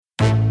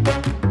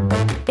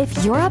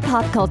If you're a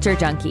pop culture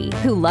junkie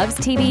who loves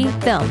TV,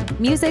 film,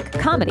 music,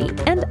 comedy,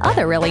 and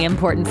other really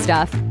important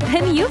stuff,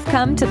 then you've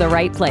come to the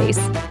right place.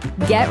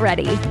 Get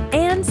ready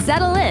and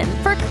settle in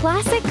for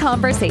Classic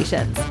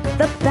Conversations,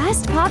 the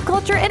best pop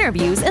culture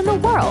interviews in the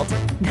world.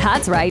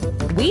 That's right,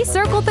 we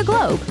circled the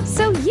globe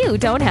so you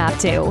don't have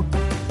to.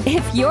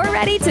 If you're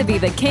ready to be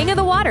the king of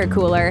the water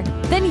cooler,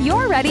 then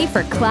you're ready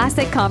for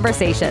Classic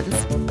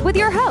Conversations with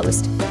your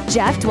host,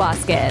 Jeff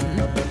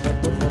Dwoskin.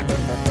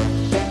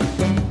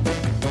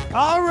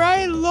 All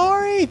right,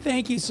 Lori,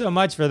 thank you so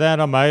much for that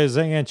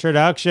amazing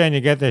introduction. You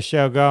get the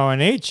show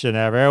going each and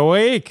every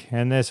week,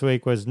 and this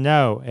week was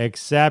no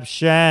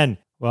exception.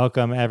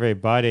 Welcome,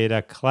 everybody,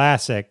 to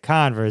Classic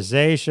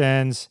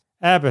Conversations,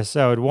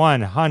 episode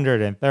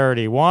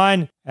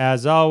 131.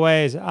 As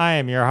always, I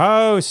am your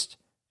host,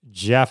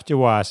 Jeff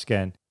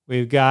Dwoskin.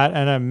 We've got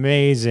an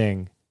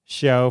amazing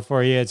show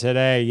for you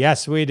today.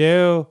 Yes, we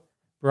do.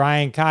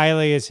 Brian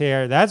Kiley is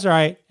here. That's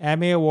right.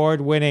 Emmy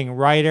Award-winning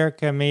writer,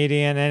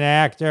 comedian, and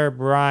actor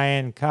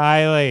Brian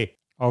Kiley.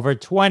 Over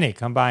 20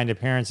 combined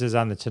appearances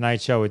on The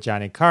Tonight Show with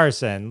Johnny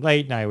Carson,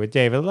 Late Night with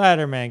David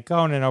Letterman,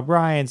 Conan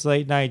O'Brien's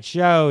late night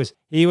shows.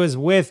 He was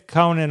with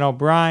Conan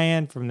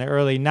O'Brien from the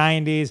early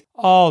 90s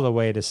all the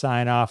way to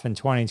sign off in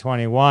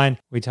 2021.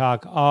 We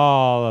talk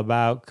all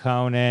about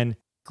Conan,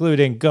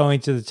 including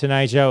going to The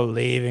Tonight Show,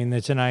 leaving The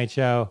Tonight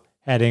Show,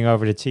 heading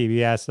over to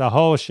TBS, the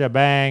whole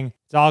shebang.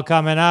 It's all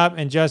coming up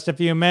in just a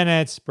few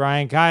minutes.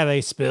 Brian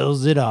Kiley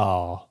spills it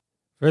all.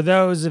 For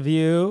those of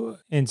you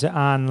into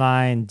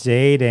online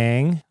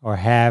dating or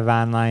have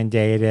online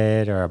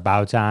dated or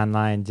about to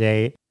online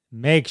date,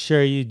 make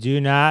sure you do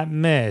not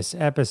miss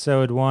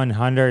episode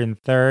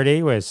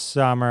 130 with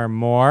Summer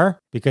Moore,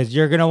 because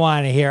you're going to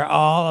want to hear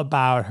all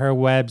about her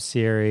web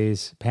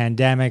series,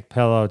 Pandemic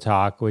Pillow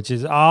Talk, which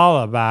is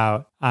all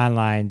about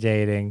online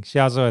dating. She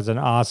also has an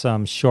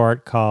awesome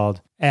short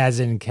called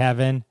As in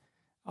Kevin,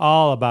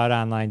 all about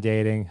online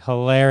dating.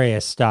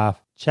 Hilarious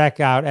stuff. Check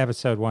out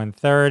episode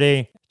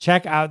 130.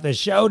 Check out the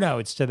show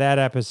notes to that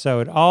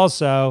episode.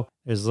 Also,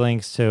 there's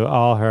links to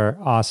all her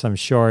awesome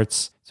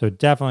shorts, so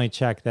definitely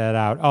check that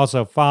out.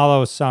 Also,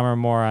 follow Summer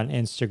Moore on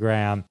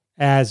Instagram.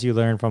 As you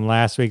learned from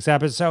last week's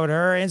episode,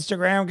 her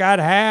Instagram got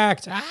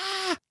hacked.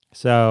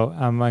 So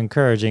I'm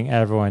encouraging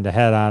everyone to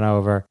head on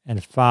over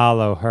and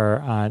follow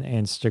her on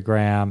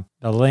Instagram.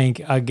 The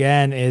link,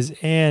 again, is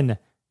in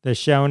the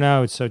show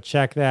notes, so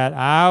check that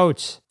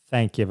out.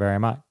 Thank you very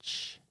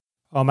much.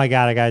 Oh my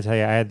God, I gotta tell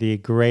you, I had the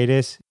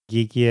greatest,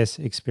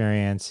 geekiest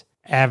experience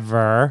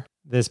ever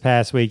this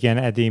past weekend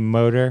at the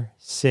Motor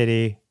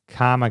City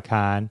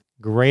Comic-Con.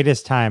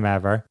 Greatest time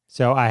ever.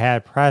 So I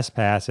had press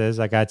passes.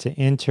 I got to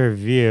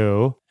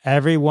interview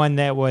everyone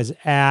that was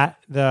at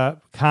the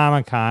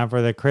Comic-Con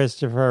for the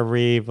Christopher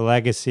Reeve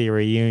Legacy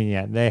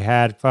Reunion. They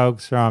had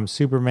folks from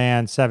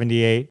Superman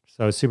 78,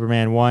 so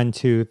Superman 1,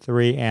 2,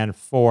 3, and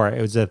 4.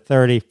 It was the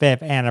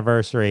 35th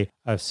anniversary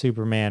of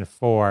Superman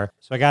 4.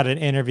 So I got an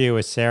interview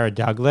with Sarah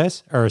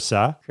Douglas,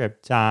 Ursa,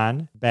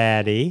 Krypton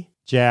baddie,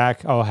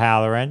 Jack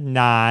O'Halloran,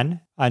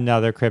 Non,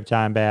 another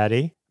Krypton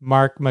baddie,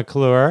 Mark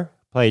McClure,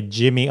 played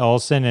Jimmy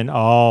Olsen in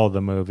all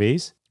the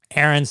movies,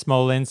 Aaron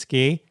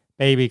Smolinski,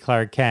 baby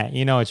Clark Kent.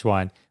 You know which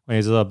one. When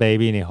he's a little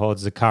baby and he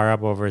holds the car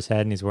up over his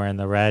head and he's wearing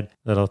the red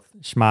little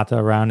schmata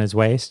around his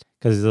waist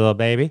because he's a little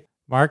baby.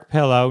 Mark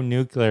Pillow,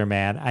 Nuclear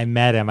Man. I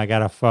met him. I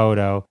got a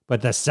photo,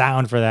 but the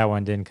sound for that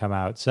one didn't come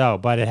out.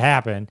 But it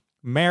happened.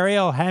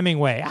 Mariel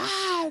Hemingway.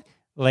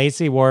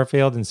 Lacey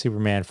Warfield in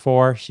Superman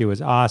 4. She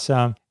was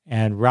awesome.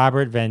 And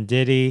Robert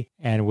Venditti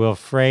and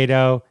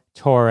Wilfredo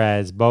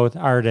Torres, both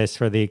artists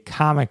for the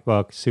comic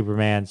book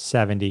Superman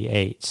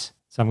 78.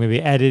 So I'm going to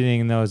be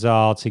editing those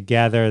all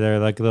together. They're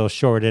like little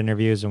short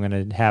interviews. I'm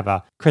going to have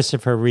a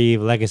Christopher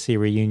Reeve Legacy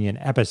Reunion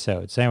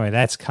episode. So anyway,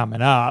 that's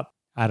coming up.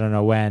 I don't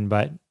know when,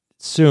 but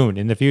soon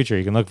in the future.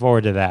 You can look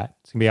forward to that.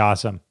 It's going to be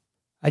awesome.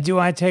 I do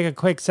want to take a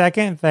quick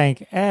second and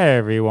thank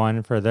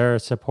everyone for their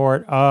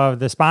support of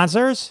the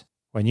sponsors.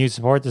 When you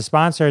support the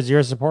sponsors,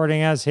 you're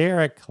supporting us here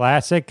at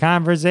Classic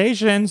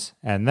Conversations,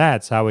 and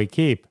that's how we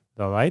keep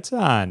the lights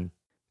on.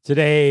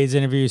 Today's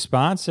interview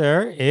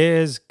sponsor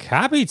is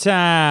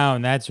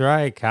Copytown. That's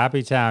right,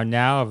 Copytown,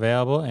 now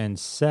available in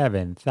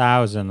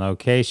 7,000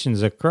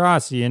 locations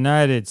across the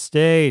United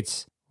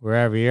States.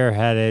 Wherever you're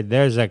headed,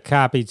 there's a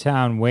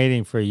Copytown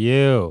waiting for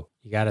you.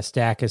 You got a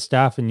stack of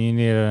stuff and you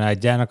need an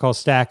identical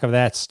stack of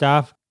that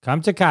stuff?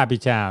 Come to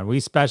Copytown. We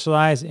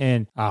specialize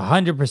in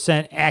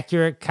 100%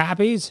 accurate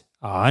copies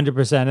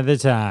 100% of the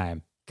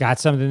time. Got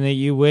something that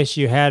you wish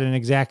you had an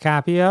exact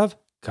copy of?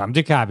 Come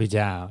to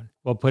Copytown.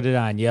 We'll put it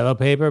on yellow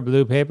paper,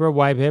 blue paper,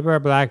 white paper,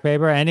 black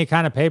paper, any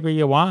kind of paper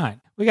you want.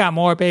 We got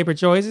more paper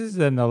choices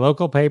than the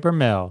local paper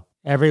mill.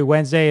 Every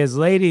Wednesday is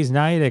Ladies'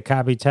 Night at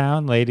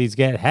Copytown. Ladies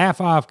get half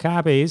off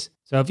copies.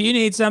 So if you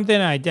need something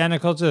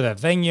identical to the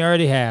thing you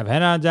already have,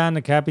 head on down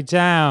to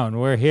Copytown.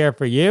 We're here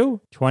for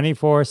you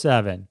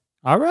 24/7.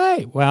 All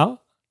right,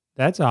 well,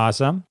 that's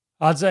awesome.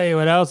 I'll tell you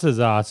what else is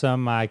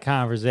awesome. My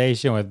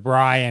conversation with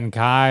Brian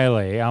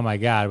Kiley. Oh my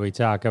God, we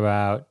talk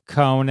about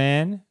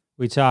Conan.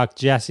 We talked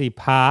Jesse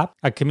Pop,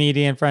 a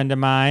comedian friend of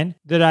mine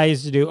that I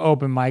used to do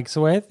open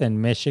mics with in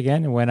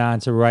Michigan and went on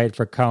to write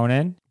for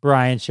Conan.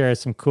 Brian shares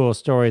some cool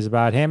stories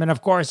about him. And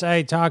of course,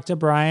 I talked to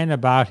Brian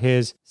about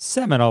his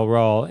seminal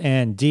role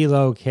in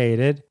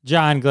Delocated,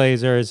 John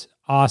Glazer's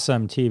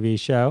awesome TV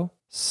show.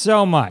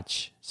 So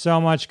much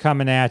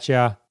coming at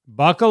you.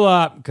 Buckle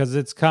up because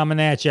it's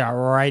coming at you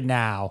right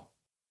now.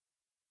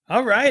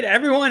 All right,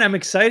 everyone, I'm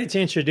excited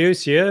to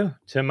introduce you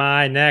to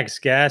my next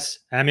guest,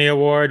 Emmy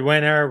Award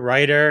winner,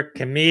 writer,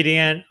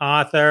 comedian,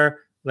 author.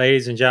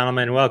 Ladies and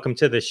gentlemen, welcome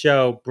to the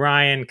show,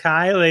 Brian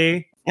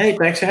Kiley. Hey,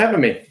 thanks for having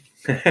me.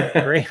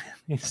 Great.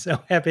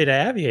 So happy to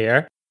have you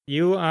here.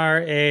 You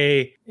are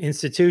a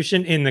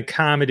institution in the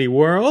comedy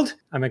world.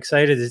 I'm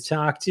excited to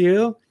talk to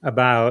you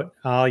about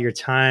all your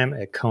time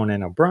at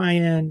Conan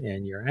O'Brien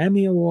and your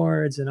Emmy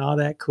Awards and all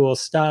that cool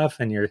stuff.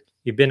 And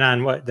you've been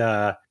on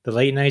the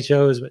late night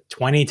shows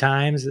 20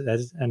 times.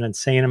 That's an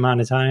insane amount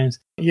of times.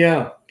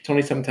 Yeah,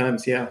 20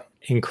 sometimes. Yeah.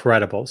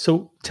 Incredible.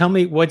 So tell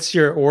me, what's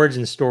your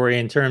origin story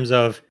in terms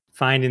of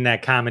finding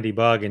that comedy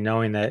bug and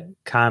knowing that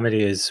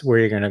comedy is where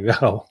you're going to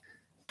go?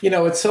 You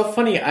know, it's so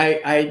funny.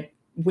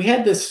 We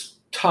had this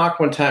talk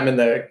one time in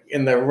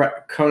the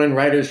Conan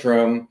writers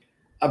room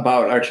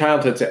about our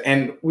childhoods,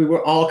 and we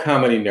were all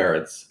comedy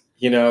nerds.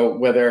 You know,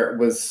 whether it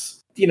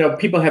was,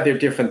 people have their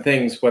different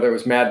things, whether it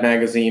was Mad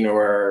Magazine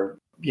or,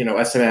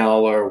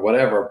 SNL or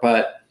whatever,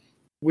 but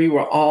we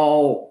were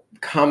all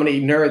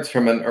comedy nerds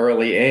from an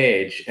early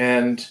age.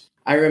 And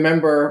I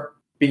remember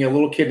being a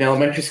little kid in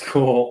elementary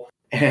school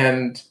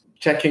and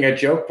checking a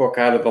joke book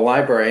out of the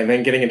library and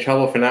then getting in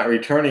trouble for not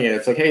returning it.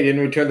 It's like, hey, you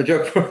didn't return the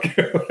joke book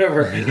or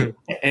whatever.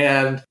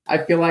 And I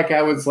feel like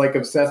I was like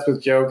obsessed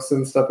with jokes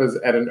and stuff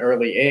at an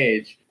early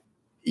age.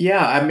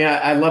 Yeah, I mean,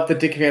 I loved the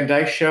Dick Van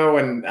Dyke Show,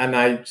 and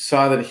I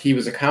saw that he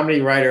was a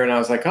comedy writer, and I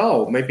was like,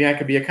 oh, maybe I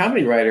could be a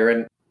comedy writer.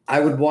 And I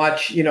would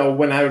watch,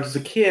 when I was a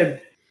kid,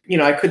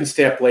 I couldn't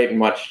stay up late and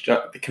watch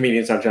the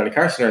comedians on Johnny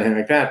Carson or anything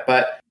like that,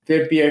 but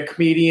there'd be a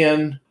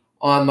comedian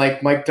on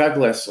like Mike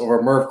Douglas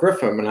or Merv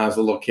Griffin when I was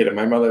a little kid, and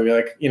my mother would be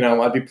like,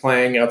 I'd be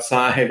playing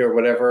outside or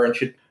whatever, and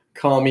she'd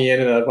call me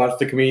in and I'd watch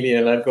the comedian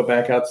and I'd go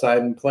back outside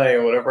and play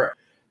or whatever.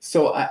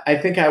 So I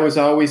think I was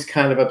always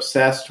kind of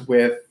obsessed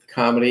with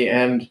comedy.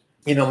 And,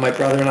 my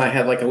brother and I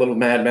had like a little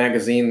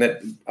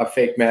a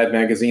fake Mad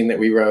magazine that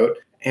we wrote.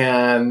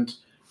 And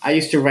I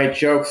used to write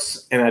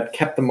jokes and I'd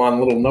kept them on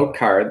little note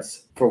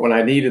cards for when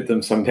I needed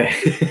them someday.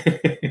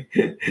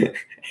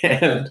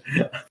 And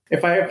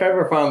if I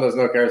ever found those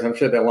note cards, I'm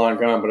sure they're long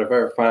gone, but if I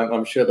ever found,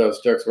 I'm sure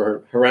those jokes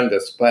were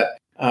horrendous, but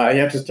you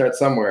have to start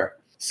somewhere.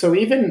 So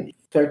even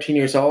 13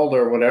 years old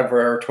or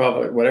whatever, or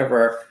 12 or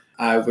whatever,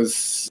 I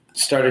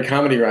started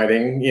comedy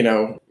writing,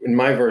 in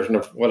my version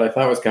of what I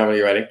thought was comedy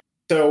writing.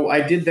 So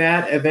I did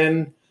that. And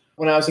then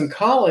when I was in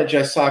college,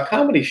 I saw a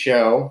comedy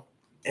show,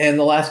 and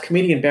the last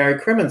comedian, Barry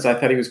Crimmins, I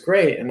thought he was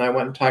great. And I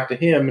went and talked to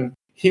him, and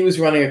he was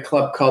running a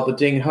club called the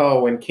Ding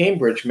Ho in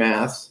Cambridge,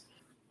 Mass.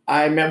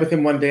 I met with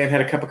him one day and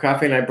had a cup of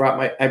coffee, and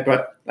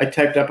I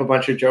typed up a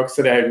bunch of jokes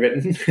that I had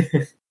written.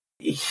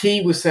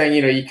 He was saying,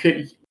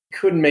 you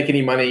couldn't make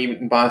any money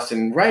in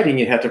Boston writing.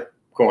 You had to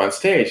go on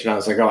stage. And I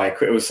was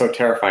like, it was so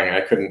terrifying. I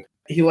couldn't.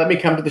 He let me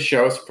come to the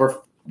shows,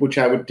 which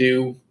I would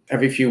do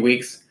every few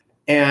weeks.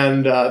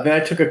 And then I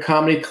took a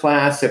comedy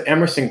class at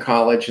Emerson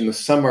College in the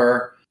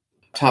summer,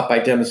 taught by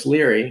Dennis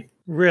Leary.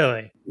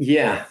 Really?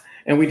 Yeah.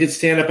 And we did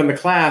stand up in the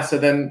class.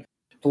 And then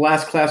the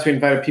last class, we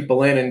invited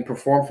people in and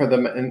performed for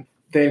them. And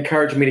they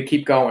encouraged me to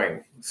keep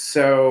going.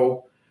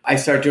 So I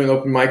started doing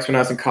open mics when I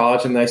was in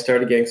college, and then I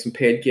started getting some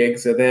paid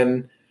gigs. And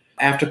then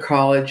after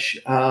college,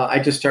 I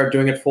just started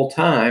doing it full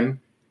time.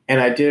 And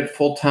I did it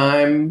full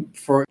time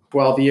for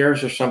 12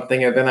 years or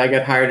something. And then I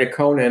got hired at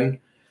Conan,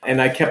 and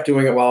I kept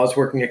doing it while I was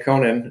working at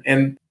Conan.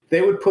 And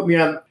they would put me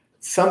on,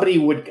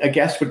 a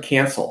guest would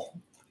cancel.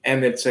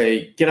 And they'd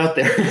say, get out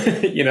there,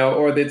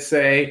 or they'd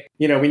say,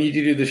 we need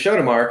you to do the show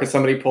tomorrow because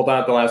somebody pulled out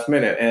at the last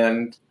minute.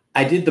 And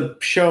I did the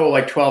show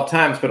like 12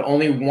 times, but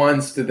only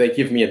once did they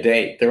give me a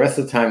date. The rest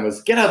of the time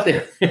was, get out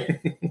there.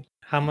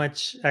 How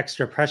much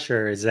extra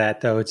pressure is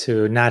that, though,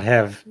 to not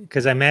have,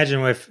 because I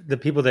imagine with the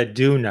people that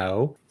do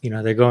know,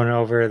 they're going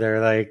over their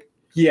like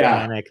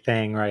panic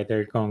thing, right?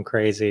 They're going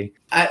crazy.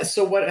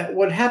 So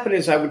what happened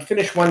is I would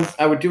finish one,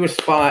 I would do a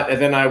spot,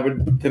 and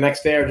then the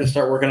next day I would just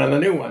start working on the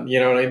new one. You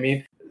know what I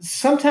mean?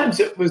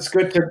 Sometimes it was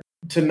good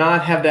to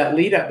not have that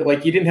lead up.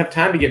 Like you didn't have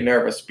time to get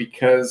nervous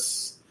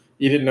because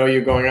you didn't know you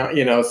were going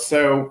out,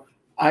 So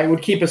I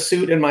would keep a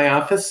suit in my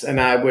office, and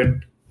I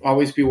would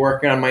always be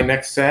working on my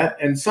next set.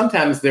 And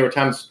sometimes there were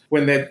times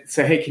when they'd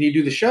say, hey, can you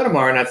do the show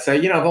tomorrow? And I'd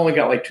say, I've only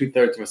got like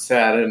 2/3 of a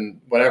set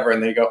and whatever.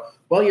 And they go,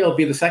 well, you'll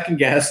be the second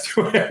guest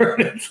or whatever.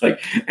 And it's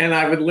like, and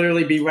I would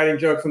literally be writing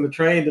jokes on the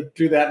train to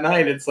do that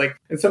night. It's like,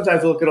 and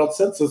sometimes I look at old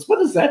census. What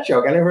is that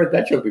joke? I never heard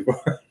that joke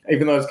before,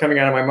 even though it's coming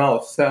out of my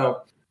mouth.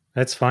 So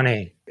that's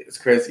funny. It's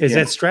crazy. Is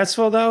that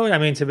stressful though? I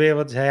mean, to be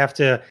able to have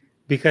to,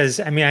 because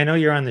I mean, I know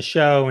you're on the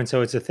show, and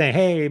so it's a thing.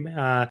 Hey,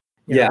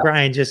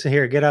 Brian, just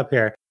here, get up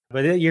here.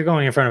 But you're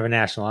going in front of a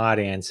national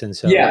audience, and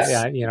so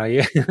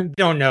you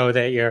don't know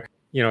that you're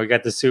we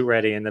got the suit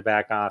ready in the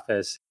back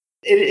office.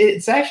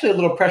 It's actually a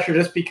little pressure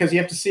just because you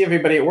have to see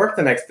everybody at work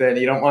the next day, and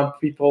you don't want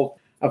people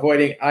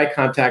avoiding eye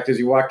contact as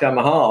you walk down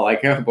the hall.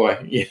 Like, oh boy,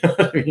 you know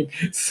what I mean?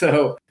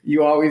 So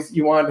you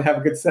wanted to have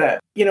a good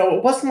set.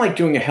 It wasn't like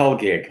doing a hell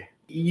gig.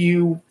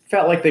 You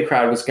felt like the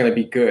crowd was going to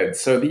be good,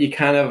 so that you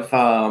kind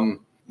of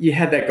you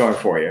had that going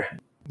for you.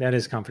 That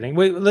is comforting.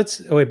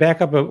 Wait, back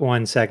up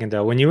 1 second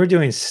though. When you were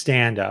doing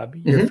stand-up,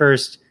 your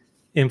first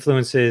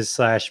influences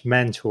 /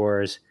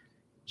 mentors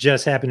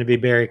just happened to be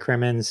Barry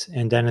Crimmins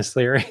and Dennis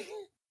Leary.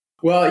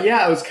 Well,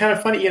 yeah, it was kind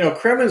of funny.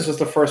 Crimmins was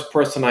the first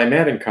person I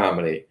met in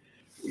comedy.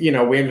 We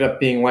ended up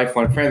being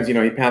lifelong friends.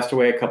 He passed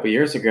away a couple of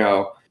years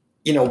ago.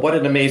 What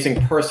an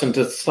amazing person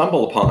to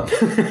stumble upon.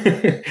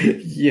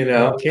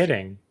 No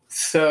kidding.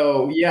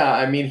 So, yeah,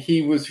 I mean,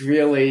 he was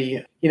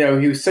really, he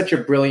was such a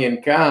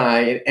brilliant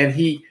guy. And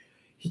he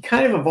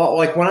kind of evolved.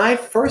 Like when I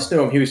first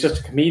knew him, he was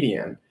just a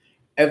comedian.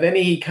 And then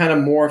he kind of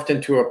morphed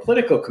into a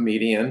political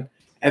comedian.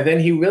 And then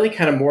he really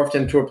kind of morphed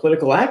into a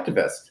political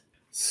activist.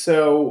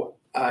 So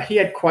he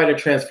had quite a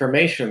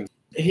transformation.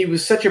 He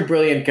was such a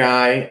brilliant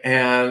guy.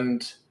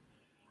 And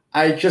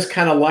I just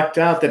kind of lucked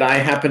out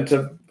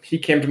that he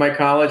came to my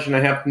college and I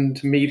happened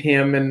to meet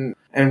him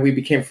and we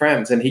became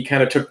friends, and he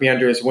kind of took me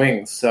under his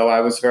wings. So I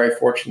was very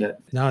fortunate.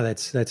 No,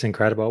 that's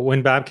incredible.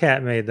 When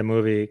Bobcat made the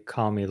movie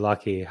Call Me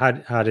Lucky,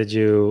 how did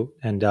you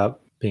end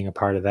up being a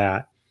part of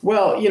that?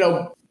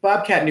 Well,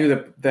 Bobcat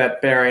knew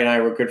that Barry and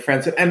I were good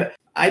friends. And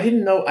I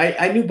didn't know,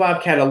 I knew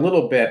Bobcat a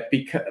little bit,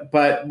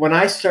 but when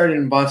I started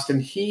in Boston,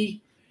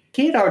 he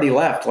had already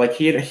left. Like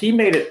he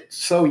made it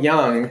so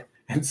young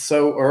and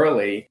so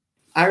early.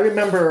 I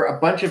remember a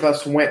bunch of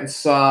us went and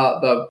saw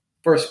the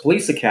first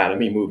Police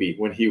Academy movie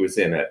when he was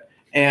in it.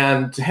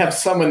 And to have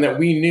someone that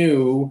we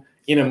knew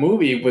in a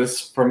movie was,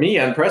 for me,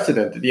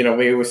 unprecedented.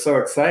 We were so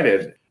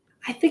excited.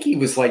 I think he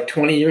was like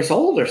 20 years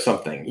old or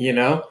something,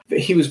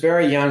 He was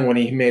very young when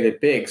he made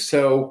it big.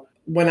 So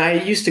when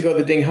I used to go to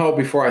the Ding Ho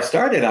before I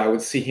started, I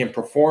would see him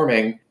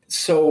performing.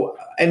 So,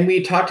 and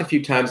we talked a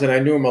few times and I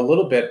knew him a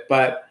little bit,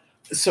 but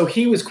so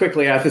he was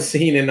quickly out of the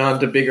scene and on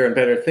to bigger and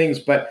better things.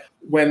 But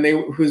when he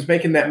was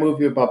making that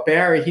movie about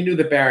Barry, he knew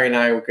that Barry and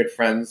I were good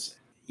friends.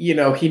 He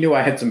knew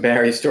I had some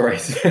Barry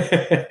stories.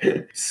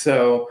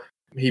 So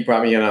he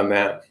brought me in on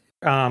that.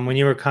 When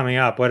you were coming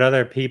up, what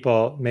other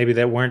people, maybe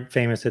that weren't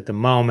famous at the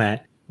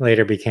moment,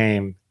 later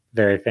became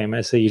very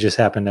famous that you just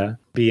happened to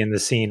be in the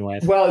scene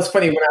with? Well, it's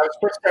funny. When I was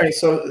first starting,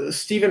 so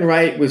Stephen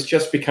Wright was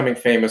just becoming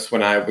famous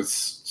when I was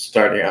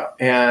starting out.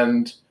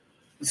 And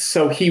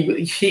so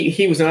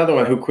he was another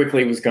one who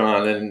quickly was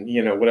gone and,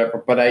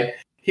 whatever. But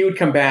he would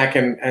come back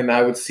and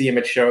I would see him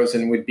at shows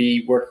and would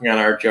be working on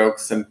our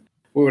jokes, and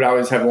we would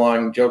always have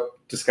long joke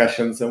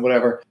discussions and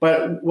whatever.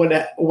 But when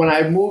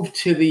I moved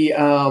to the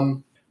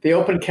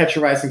Open Catch a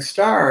Rising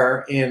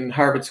Star in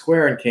Harvard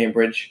Square in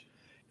Cambridge,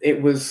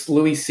 it was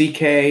Louis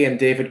C.K. and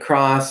David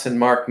Cross and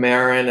Mark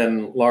Maron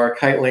and Laura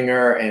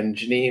Keitlinger and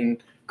Janine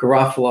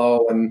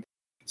Garofalo and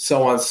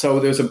so on.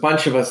 So there's a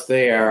bunch of us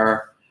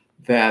there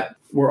that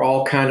were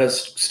all kind of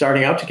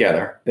starting out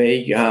together.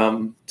 They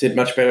did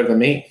much better than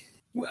me.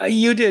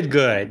 You did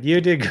good.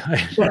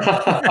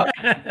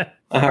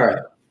 All right.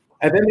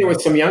 And then there were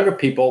some younger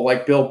people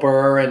like Bill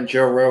Burr and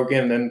Joe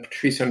Rogan and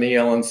Patrice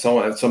O'Neill and so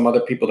on, and some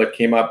other people that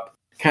came up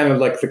kind of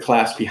like the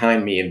class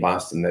behind me in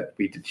Boston that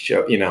we did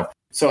show,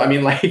 So, I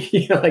mean, like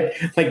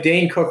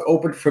Dane Cook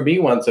opened for me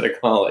once at a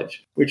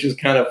college, which is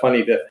kind of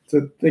funny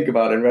to think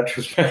about in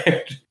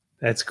retrospect.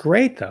 That's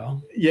great,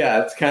 though.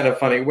 Yeah, it's kind of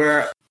funny.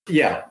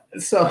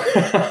 So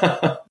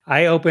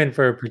I opened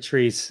for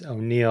Patrice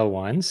O'Neill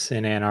once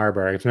in Ann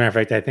Arbor. As a matter of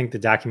fact, I think the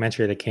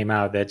documentary that came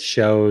out that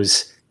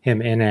shows him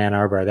in Ann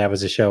Arbor, that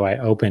was a show I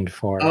opened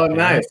for. Oh,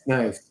 nice.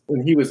 And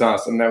he was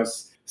awesome. That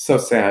was so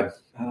sad.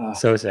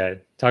 So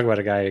sad. Talk about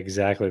a guy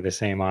exactly the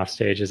same off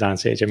stage as on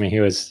stage. I mean, he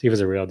was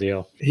a real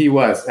deal. He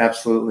was,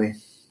 absolutely.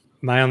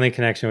 My only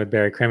connection with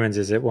Barry Crimmins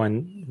is that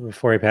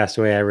before he passed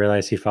away, I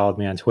realized he followed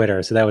me on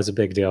Twitter. So that was a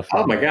big deal for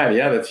me. Oh my God.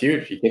 Yeah, that's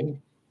huge. You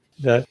kidding?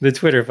 The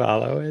Twitter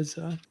follow is,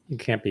 you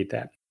can't beat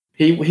that.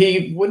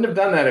 He wouldn't have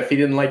done that if he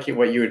didn't like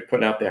what you had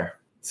put out there.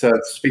 So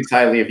it speaks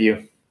highly of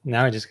you.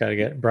 Now I just got to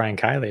get Brian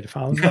Kiley to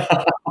follow me.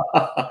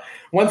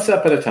 One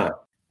step at a time.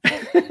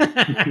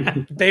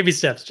 Baby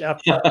steps,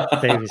 Jeff.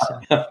 Baby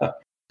steps.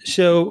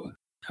 So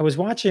I was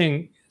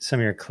watching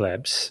some of your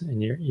clips,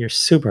 and you're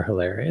super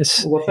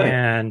hilarious. Well, thanks.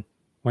 And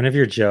one of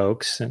your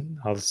jokes, and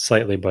I'll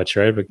slightly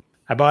butcher it, but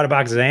I bought a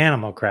box of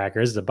animal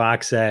crackers. The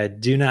box said,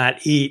 "Do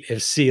not eat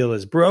if seal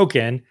is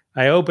broken."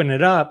 I open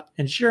it up,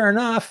 and sure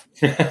enough,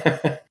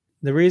 the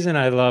reason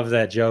I love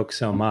that joke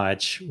so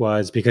much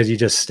was because you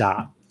just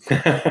stop.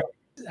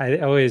 I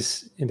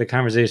always, in the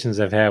conversations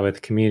I've had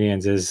with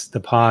comedians, is the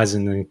pause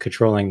and then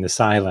controlling the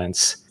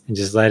silence and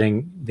just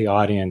letting the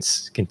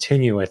audience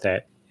continue with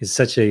it is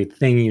such a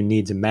thing you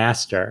need to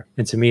master.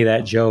 And to me,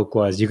 that joke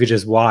was, you could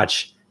just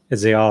watch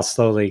as they all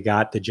slowly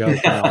got the joke.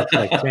 It's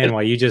like, man,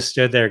 while you just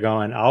stood there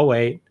going, I'll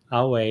wait.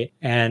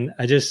 And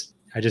I just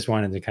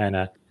wanted to kind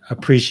of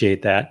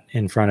appreciate that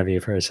in front of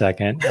you for a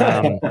second.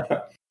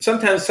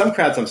 Sometimes some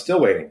crowds I'm still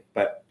waiting,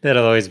 but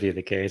That'll always be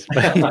the case.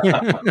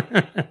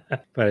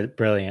 But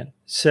brilliant.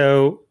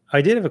 So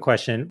I did have a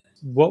question.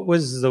 What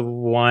was the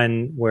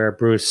one where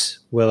Bruce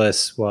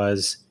Willis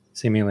was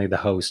seemingly the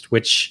host?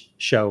 Which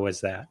show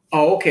was that?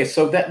 Oh, okay.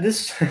 So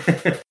this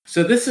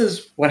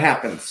is what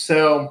happened.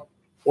 So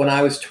when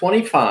I was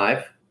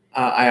 25,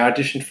 I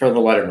auditioned for the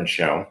Letterman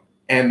show,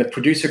 and the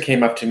producer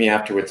came up to me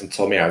afterwards and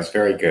told me I was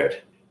very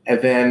good.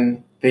 And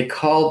then they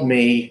called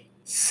me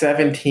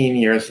 17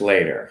 years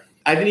later.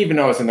 I didn't even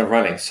know I was in the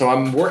running. So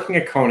I'm working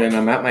at Conan.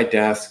 I'm at my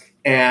desk,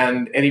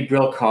 and Eddie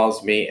Brill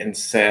calls me and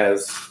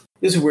says,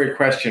 "This is a weird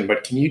question,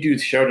 but can you do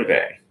the show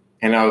today?"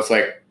 And I was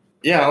like,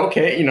 "Yeah,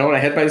 okay." And I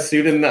had my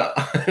suit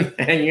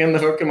hanging on the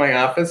hook in my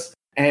office.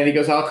 And he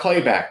goes, "I'll call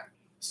you back."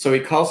 So he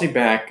calls me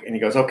back, and he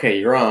goes, "Okay,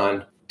 you're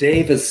on.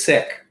 Dave is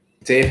sick.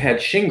 Dave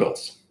had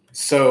shingles."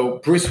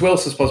 So Bruce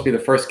Willis is supposed to be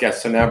the first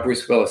guest. So now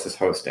Bruce Willis is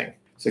hosting.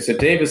 So he said,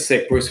 "Dave is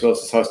sick. Bruce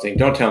Willis is hosting.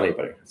 Don't tell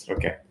anybody." I said,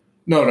 "Okay."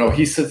 No.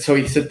 He said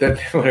that,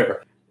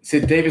 whatever. He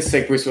said, "Dave is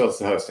sick. Bruce Willis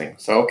is hosting."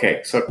 So,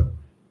 okay. So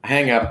I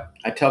hang up.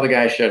 I tell the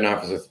guy I shared an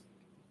office with,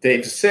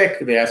 "Dave's sick."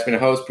 They asked me to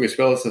host. Bruce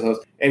Willis is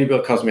host. Eddie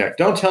Brill calls me out.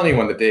 "Don't tell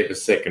anyone that Dave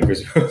is sick." And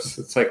Bruce Willis,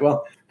 it's like,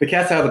 well, the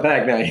cat's out of the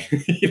bag now.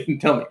 You didn't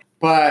tell me.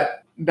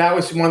 But that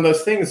was one of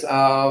those things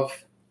of,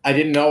 I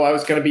didn't know I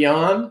was going to be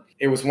on.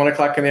 It was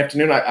 1:00 in the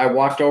afternoon. I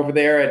walked over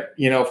there at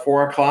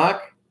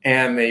 4:00,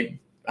 and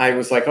I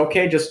was like,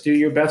 "Okay, just do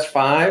your best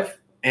 5."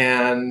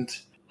 And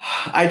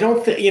I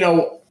don't think,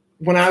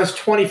 when I was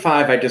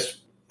 25,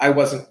 I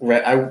wasn't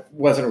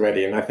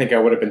ready, and I think I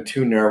would have been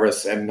too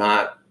nervous and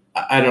not.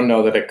 I don't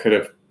know that it could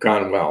have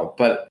gone well.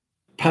 But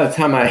by the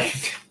time I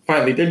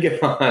finally did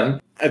get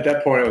on, at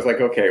that point, I was like,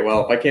 okay,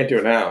 well, if I can't do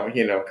it now,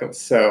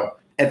 so.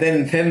 And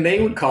then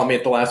they would call me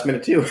at the last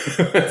minute too.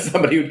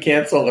 Somebody would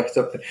cancel or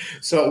something.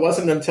 So it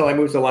wasn't until I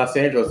moved to Los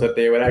Angeles that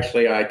they would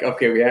actually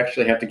okay, we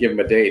actually have to give him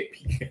a date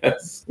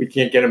because we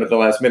can't get him at the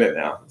last minute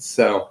now.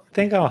 So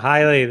think how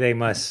highly they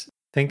must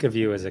think of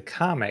you as a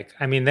comic.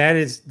 I mean, that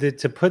is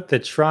to put the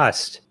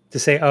trust to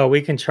say, oh,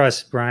 we can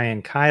trust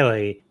Brian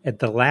Kiley at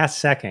the last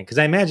second. Because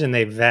I imagine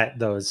they vet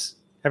those,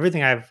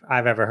 everything I've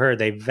ever heard,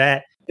 they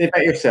vet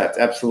your sets,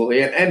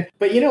 absolutely.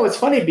 But it's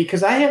funny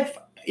because I had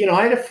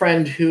a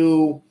friend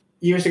who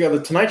years ago,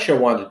 the Tonight Show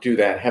wanted to do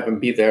that, have him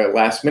be their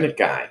last minute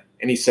guy.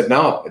 And he said,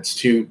 no, it's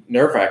too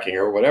nerve-wracking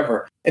or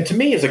whatever. And to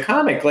me, as a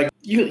comic, like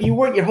you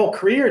work your whole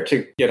career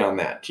to get on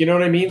that. Do you know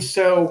what I mean?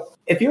 So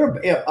if you're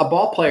a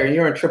ball player and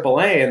you're in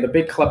AAA and the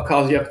big club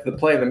calls you up to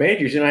play in the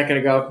majors, you're not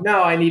going to go,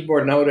 no, I need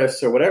more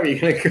notice or whatever.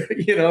 You're going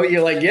to,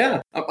 you're like,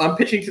 yeah, I'm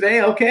pitching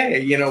today.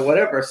 Okay.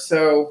 Whatever.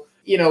 So,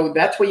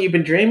 that's what you've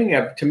been dreaming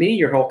of, to me,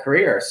 your whole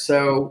career.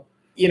 So,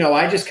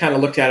 I just kind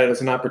of looked at it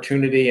as an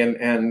opportunity,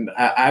 and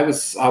I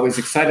was always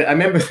excited. I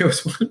remember there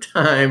was one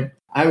time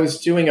I was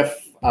doing a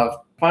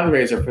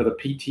fundraiser for the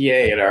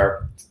PTA at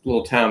our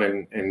little town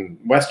in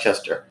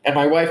Westchester, and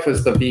my wife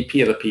was the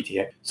VP of the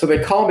PTA. So they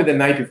called me the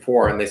night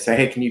before, and they say,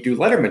 hey, can you do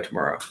Letterman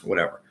tomorrow?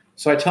 Whatever.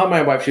 So I tell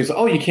my wife, she goes,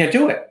 oh, you can't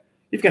do it.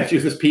 You've got to do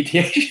this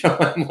PTA show.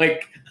 I'm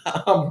like,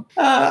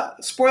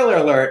 spoiler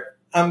alert,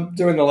 I'm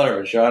doing the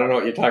Letterman show. I don't know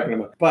what you're talking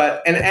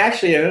about. And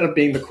actually, it ended up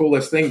being the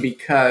coolest thing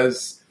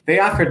because they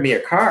offered me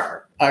a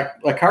car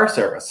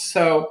service.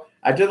 So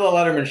I did the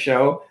Letterman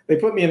show. They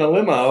put me in a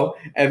limo,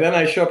 and then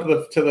I show up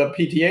to the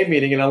PTA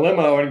meeting in a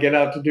limo and get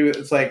out to do it.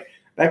 It's like,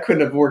 that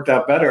couldn't have worked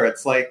out better.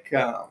 It's like,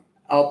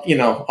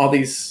 all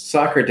these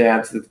soccer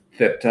dads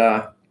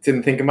that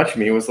didn't think much of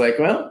me was like,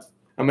 well,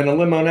 I'm in a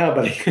limo now,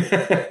 buddy.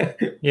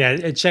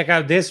 Yeah, check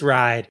out this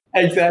ride.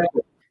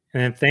 Exactly.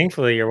 And then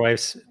thankfully, your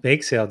wife's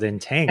bake sale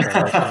didn't tank.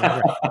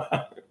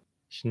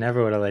 She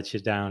never would have let you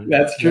down.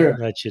 That's true.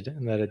 Let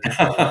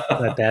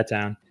that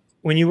down.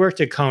 When you worked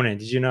at Conan,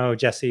 did you know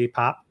Jesse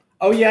Pop?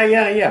 Oh, yeah.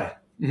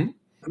 Mm-hmm.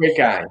 Great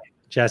guy.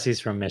 Jesse's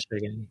from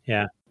Michigan.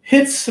 Yeah.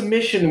 His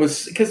submission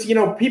was because,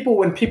 when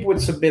people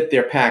would submit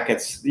their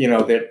packets,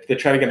 they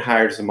try to get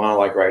hired as a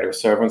monologue writer.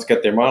 So everyone's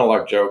got their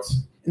monologue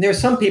jokes. And there's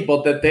some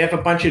people that they have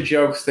a bunch of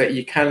jokes that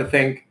you kind of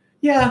think,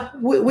 yeah,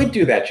 we'd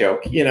do that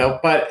joke,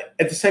 but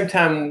at the same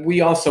time,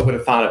 we also would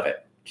have thought of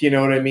it. Do you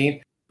know what I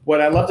mean?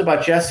 What I loved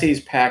about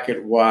Jesse's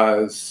packet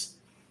was,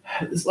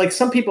 it's like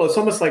some people, it's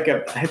almost like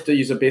I have to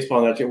use a baseball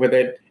analogy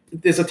where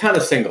there's a ton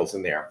of singles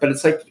in there, but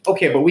it's like,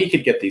 okay, but we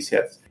could get these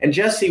hits. And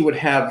Jesse would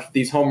have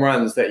these home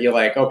runs that you're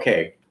like,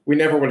 okay, we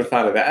never would have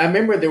thought of that. I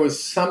remember there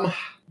was some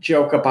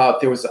joke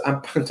about,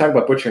 I'm talking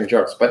about butchering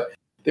jokes, but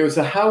there was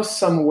a house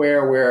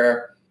somewhere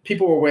where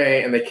people were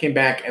away and they came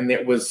back and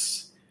it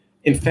was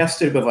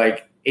infested with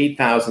like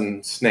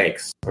 8,000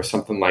 snakes or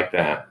something like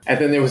that. And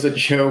then there was a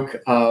joke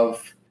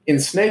of, in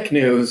snake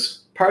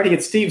news, party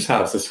at Steve's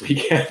house this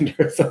weekend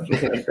or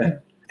something like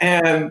that.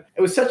 And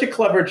it was such a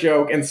clever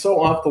joke and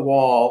so off the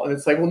wall. And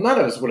it's like, well, none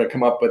of us would have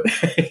come up with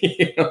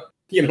that.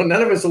 None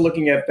of us are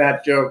looking at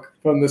that joke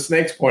from the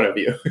snake's point of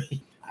view.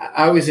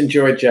 I always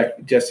enjoyed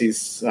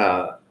Jesse's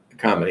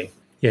comedy.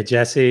 Yeah,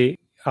 Jesse,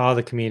 all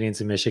the comedians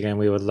in Michigan,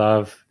 we would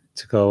love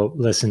to go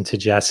listen to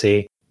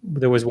Jesse.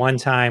 There was one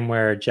time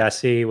where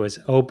Jesse was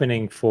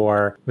opening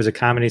for, it was a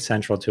Comedy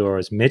Central tour. It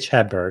was Mitch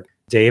Hedberg,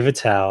 Dave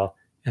Attell,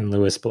 and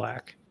Louis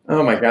Black.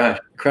 Oh my gosh,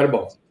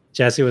 incredible.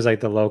 Jesse was like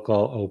the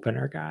local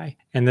opener guy.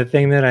 And the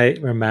thing that I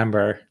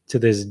remember to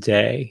this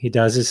day, he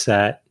does his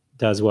set,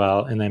 does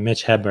well, and then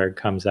Mitch Hedberg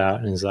comes out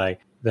and is like,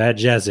 that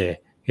Jesse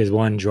is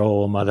one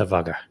droll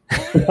motherfucker.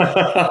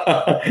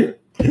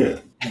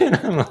 And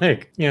I'm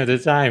like, at the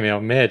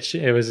time, Mitch,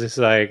 it was just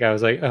like, I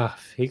was like, oh,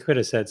 if he could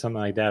have said something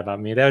like that about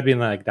me, that would be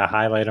like the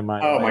highlight of my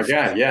life. Oh my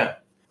God, yeah.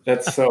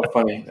 That's so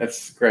funny.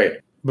 That's great.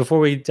 Before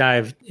we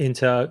dive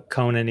into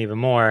Conan even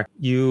more,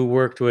 you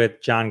worked with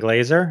John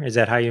Glazer. Is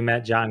that how you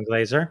met John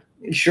Glazer?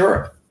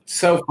 Sure.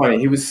 So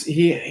funny.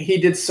 He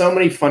did so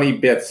many funny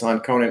bits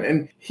on Conan.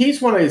 And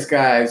he's one of these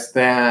guys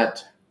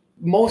that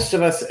most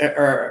of us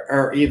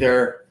are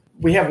either,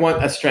 we have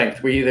a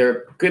strength. We're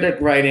either good at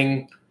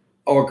writing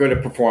or good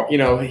at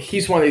performing.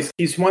 He's one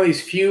of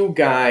these few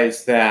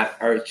guys that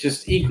are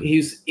just,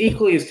 he's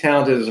equally as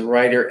talented as a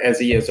writer as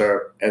he is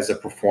as a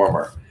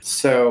performer.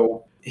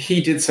 So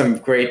he did some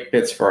great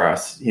bits for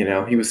us.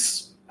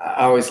 I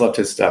always loved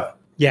his stuff.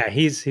 Yeah,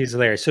 he's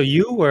hilarious. So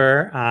you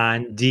were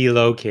on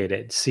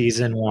Delocated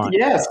season 1.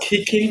 Yes,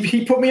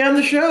 he put me on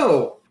the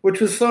show, which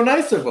was so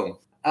nice of him.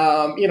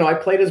 I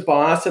played his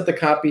boss at the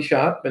copy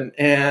shop,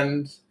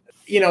 and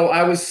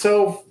I was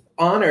so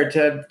honored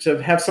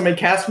to have somebody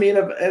cast me in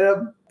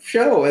a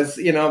show as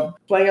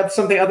playing up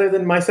something other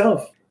than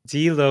myself.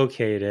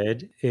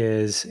 Delocated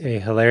is a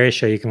hilarious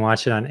show. You can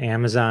watch it on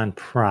Amazon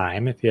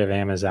Prime if you have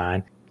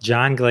Amazon.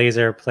 John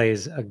Glazer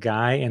plays a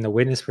guy in the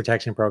witness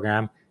protection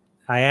program.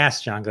 I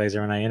asked John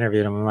Glazer when I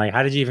interviewed him, I'm like,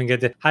 how did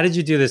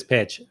you do this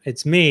pitch?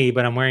 It's me,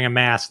 but I'm wearing a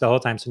mask the whole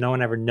time, so no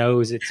one ever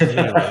knows it's me.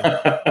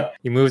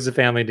 He moves the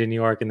family to New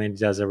York and then he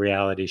does a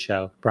reality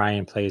show.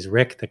 Brian plays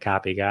Rick, the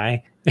copy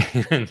guy.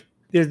 And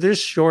there's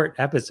short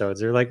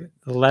episodes. They're like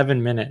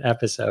 11-minute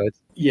episodes.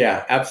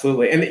 Yeah,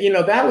 absolutely. And,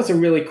 that was a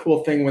really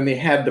cool thing when they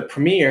had the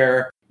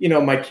premiere.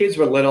 My kids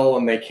were little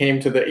and they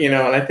came to and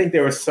I think they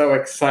were so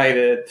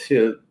excited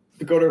to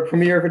go to a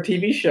premiere of a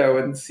TV show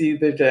and see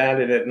their dad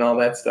in it and all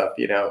that stuff.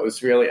 It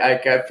was really,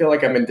 I feel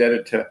like I'm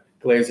indebted to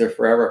Glazer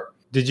forever.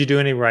 Did you do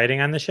any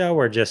writing on the show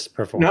or just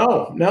perform?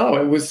 No,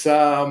 it was,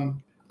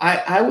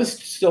 I was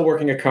still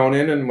working at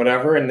Conan and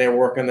whatever, and they were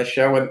working the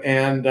show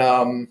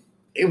and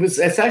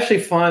it's actually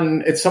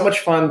fun. It's so much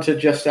fun to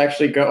just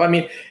actually go. I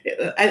mean,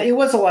 it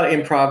was a lot of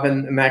improv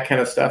and that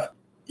kind of stuff.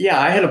 Yeah,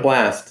 I had a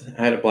blast.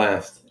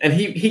 And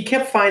he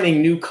kept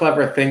finding new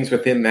clever things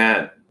within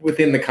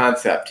the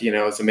concept,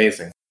 it was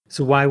amazing.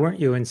 So why weren't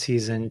you in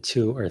season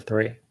 2 or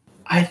 3?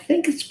 I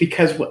think it's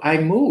because I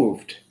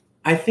moved.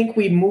 I think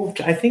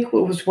it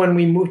was when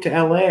we moved to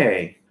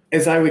LA,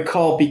 as I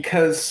recall,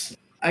 because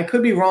I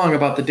could be wrong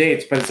about the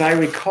dates, but as I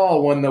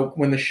recall, when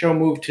the show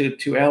moved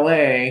to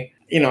LA,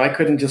 I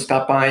couldn't just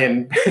stop by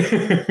and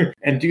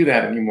and do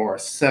that anymore.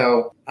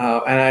 So,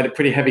 and I had a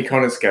pretty heavy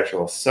Conan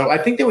schedule. So I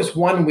think there was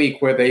one week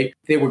where they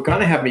were going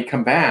to have me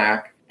come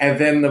back, and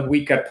then the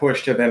week got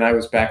pushed, and then I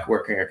was back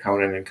working at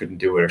Conan and couldn't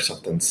do it or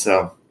something.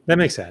 So that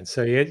makes sense.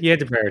 So you had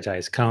to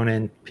prioritize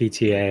Conan,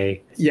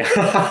 PTA. Yeah,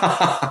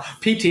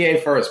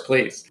 PTA first,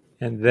 please,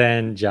 and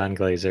then John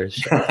Glazer's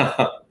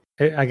show.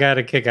 I got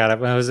a kick out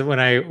of it. When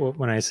I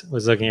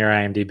was looking at your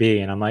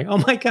IMDb, and I'm like, oh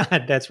my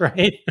God, that's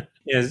right.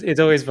 It's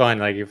always fun.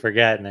 Like you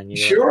forget, and then you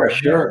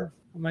sure.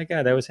 Oh my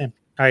God, that was him.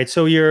 All right,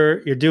 so you're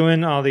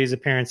doing all these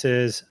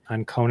appearances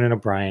on Conan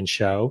O'Brien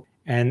show,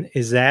 and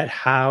is that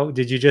how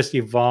did you just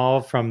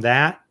evolve from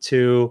that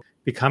to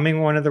becoming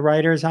one of the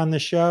writers on the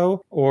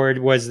show, or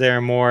was there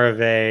more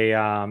of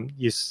a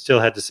you still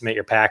had to submit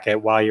your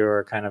packet while you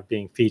were kind of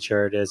being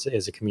featured as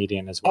a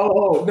comedian as well?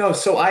 Oh no!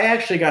 So I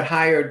actually got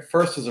hired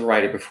first as a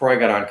writer before I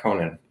got on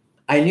Conan.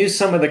 I knew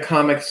some of the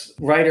comics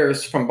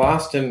writers from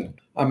Boston.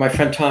 My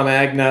friend Tom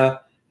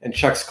Agna and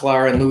Chuck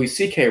Sklar and Louis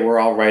C.K. were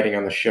all writing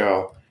on the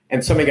show,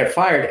 and somebody got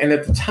fired. And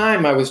at the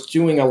time, I was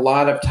doing a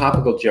lot of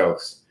topical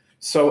jokes.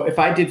 So if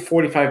I did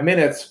 45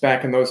 minutes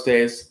back in those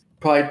days,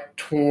 probably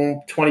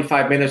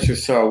 25 minutes or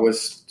so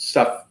was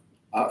stuff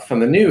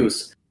from the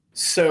news.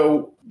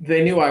 So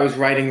they knew I was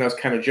writing those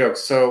kind of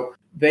jokes. So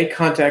they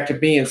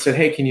contacted me and said,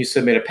 hey, can you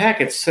submit a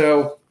packet?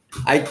 So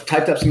I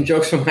typed up some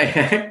jokes from my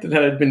act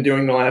that I'd been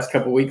doing the last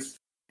couple of weeks.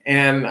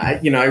 And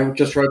I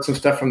just wrote some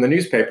stuff from the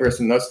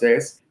newspapers in those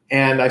days.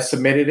 And I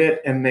submitted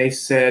it, and they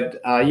said,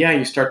 yeah,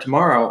 you start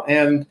tomorrow.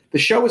 And the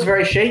show was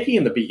very shaky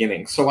in the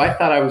beginning. So I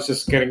thought I was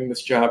just getting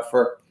this job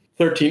for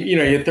 13, you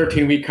had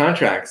 13-week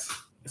contracts.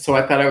 So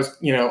I thought I was,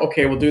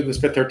 okay, we'll do this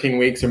for 13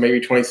 weeks or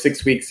maybe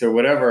 26 weeks or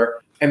whatever.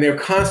 And there were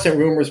constant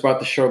rumors about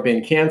the show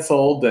being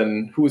canceled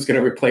and who was going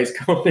to replace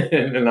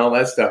Conan and all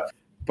that stuff.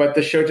 But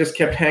the show just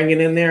kept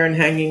hanging in there. And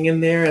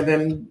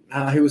then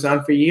he was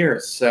on for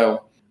years.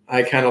 So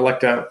I kind of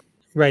lucked out.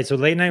 Right. So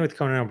Late Night with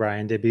Conan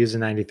O'Brien debuts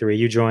in 93.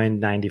 You joined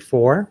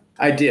 94.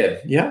 I did.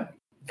 Yeah.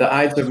 The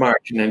Ides of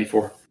March in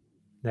 94.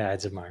 The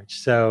Ides of March.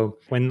 So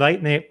when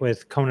Late Night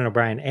with Conan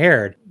O'Brien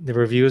aired, the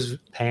reviews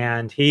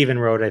panned. He even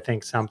wrote, I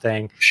think,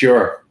 something.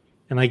 Sure.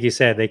 And like you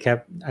said, I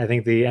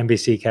think the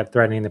NBC kept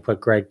threatening to put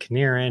Greg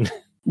Kinnear in.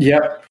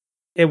 Yep.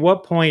 At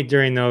what point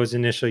during those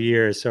initial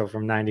years, so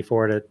from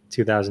 94 to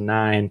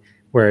 2009,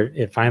 where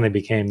it finally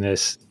became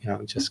this,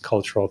 just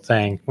cultural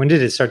thing? When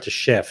did it start to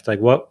shift? Like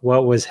what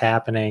was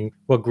happening?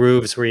 What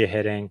grooves were you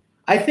hitting?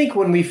 I think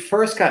when we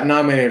first got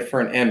nominated for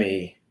an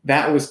Emmy,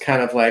 that was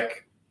kind of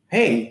like,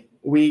 hey,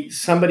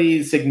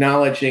 somebody's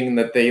acknowledging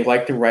that they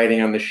like the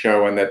writing on the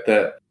show, and that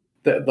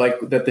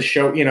the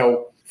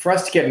show, for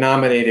us to get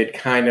nominated,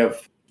 kind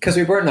of, because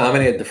we weren't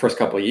nominated the first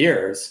couple of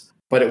years,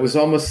 but it was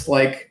almost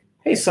like,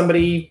 hey,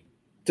 somebody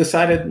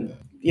decided,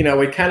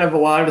 it kind of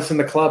allowed us in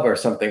the club or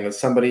something,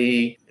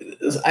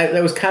 that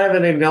was kind of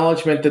an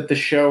acknowledgement that the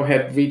show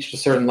had reached a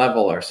certain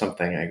level or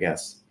something, I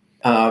guess.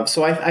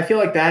 So I feel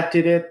like that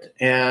did it.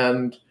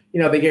 And,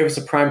 they gave us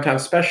a primetime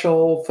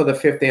special for the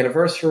 5th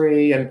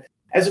anniversary. And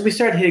as we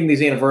started hitting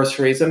these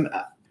anniversaries, and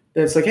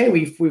it's like, hey,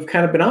 we've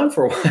kind of been on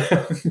for a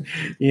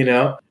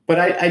while, But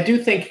I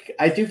do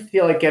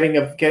feel like getting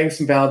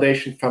some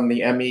validation from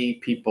the Emmy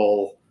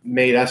people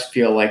made us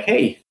feel like,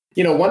 hey,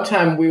 one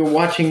time we were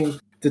watching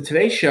the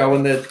Today Show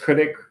and the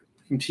critic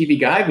from TV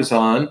Guide was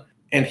on,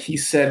 and he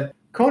said,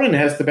 Conan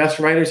has the best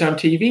writers on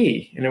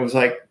TV. And it was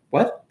like,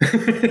 what?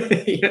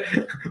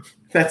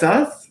 That's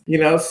us?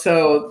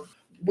 So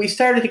we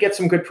started to get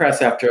some good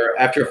press after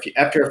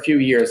a few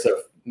years of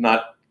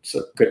not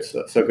so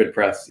good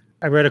press.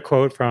 I read a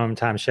quote from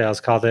Tom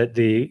Shales, called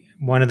it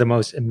one of the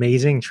most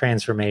amazing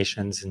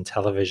transformations in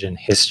television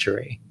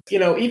history.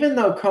 Even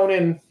though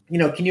Conan,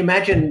 can you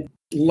imagine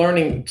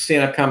learning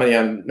stand-up comedy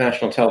on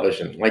national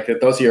television? Like,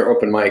 those are your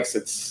open mics.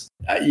 It's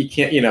you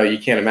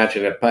can't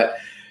imagine it. But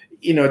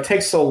it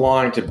takes so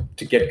long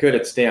to get good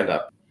at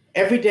stand-up.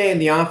 Every day in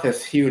the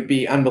office, he would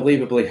be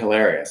unbelievably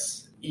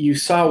hilarious. You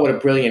saw what a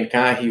brilliant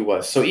guy he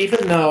was. So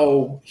even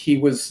though he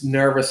was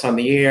nervous on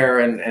the air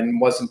and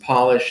wasn't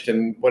polished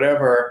and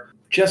whatever,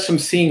 just from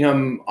seeing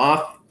him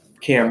off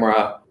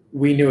camera,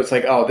 we knew it's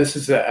like, oh, this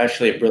is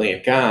actually a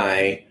brilliant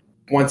guy.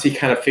 Once he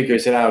kind of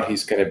figures it out,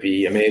 he's going to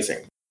be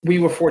amazing. We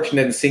were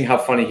fortunate in seeing how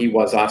funny he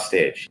was off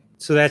stage.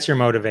 So that's your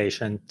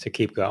motivation to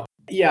keep going.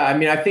 Yeah, I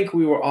mean, I think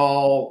we were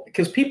all,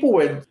 because people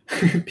would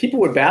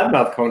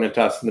badmouth Conan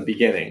to us in the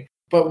beginning.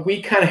 But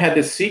we kind of had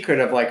this secret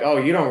of like, oh,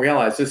 you don't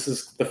realize this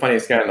is the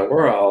funniest guy in the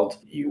world.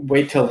 You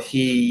wait till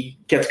he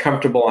gets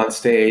comfortable on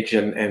stage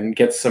and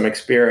gets some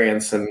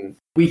experience. And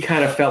we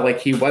kind of felt like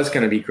he was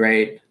going to be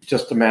great,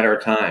 just a matter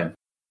of time.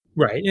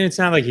 Right. And it's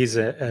not like he's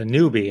a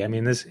newbie. I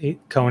mean,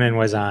 Conan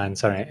was on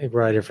a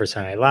writer for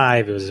Saturday Night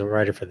Live. He was a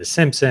writer for The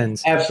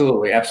Simpsons.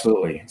 Absolutely.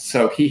 Absolutely.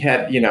 So he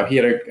had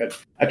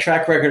a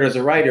track record as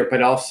a writer,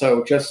 but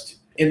also just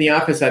in the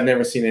office, I'd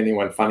never seen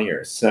anyone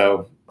funnier.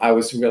 So I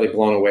was really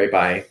blown away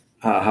by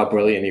how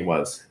brilliant he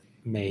was.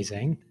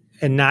 Amazing.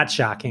 And not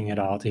shocking at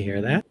all to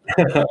hear that.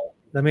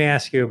 Let me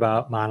ask you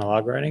about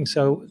monologue writing.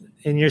 So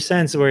in your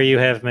sense, where you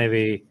have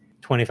maybe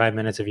 25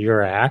 minutes of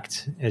your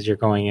act as you're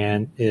going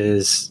in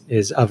is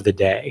of the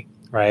day,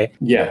 right?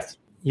 Yes.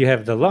 You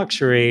have the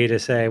luxury to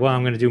say, well,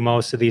 I'm going to do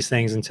most of these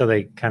things until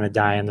they kind of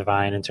die on the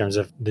vine in terms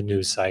of the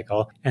news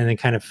cycle, and then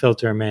kind of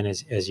filter them in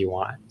as you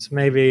want. So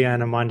maybe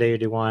on a Monday you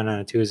do one, on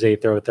a Tuesday you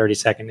throw a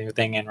 30-second new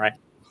thing in, right?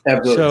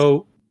 Absolutely.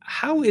 So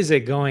how is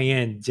it going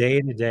in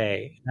day to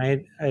day?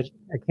 I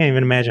can't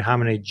even imagine how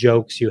many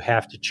jokes you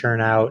have to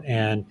churn out,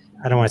 and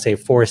I don't want to say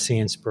force the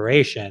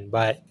inspiration,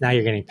 but now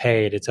you're getting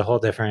paid. It's a whole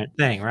different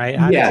thing, right?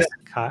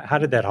 How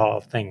did that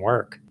whole thing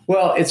work?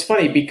 Well, it's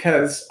funny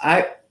because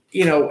as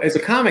a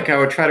comic, I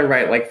would try to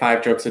write like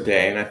 5 jokes a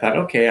day. And I thought,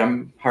 okay,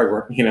 I'm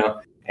hardworking,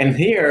 And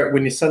here,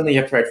 when you suddenly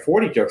have to write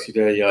 40 jokes a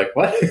day, you're like,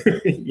 what?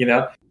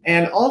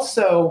 And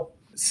also,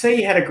 say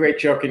you had a great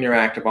joke in your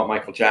act about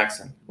Michael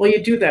Jackson. Well,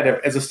 you do that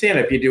as a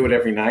stand-up. You do it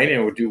every night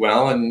and it would do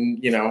well. And,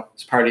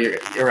 it's part of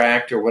your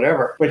act or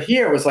whatever. But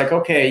here it was like,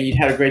 okay, you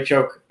had a great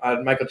joke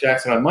on Michael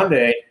Jackson on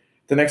Monday.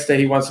 The next day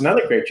he wants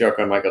another great joke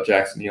on Michael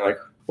Jackson. You're like,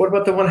 what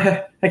about the one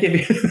I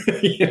gave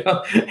you?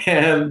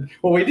 And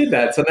well, we did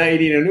that. So now you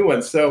need a new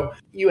one. So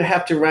you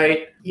have to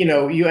write,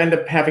 you end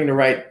up having to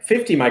write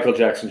 50 Michael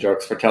Jackson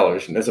jokes for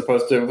television as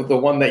opposed to the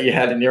one that you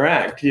had in your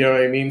act. You know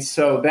what I mean?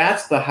 So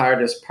that's the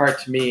hardest part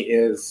to me,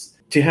 is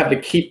to have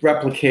to keep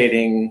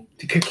replicating,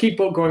 to keep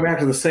going back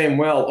to the same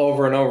well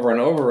over and over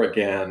and over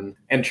again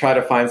and try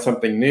to find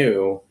something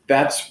new.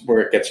 That's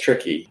where it gets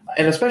tricky.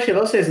 And especially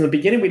those days in the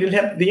beginning, we didn't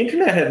have, the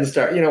internet hadn't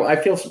started. I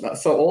feel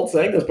so old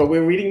saying this, but we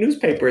were reading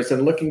newspapers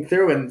and looking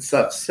through and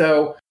stuff.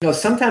 So,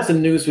 sometimes the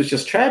news was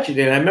just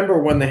tragedy. And I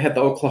remember when they had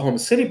the Oklahoma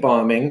City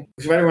bombing, it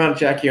was right around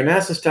Jackie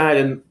Onassis died,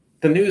 and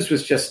the news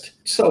was just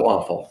so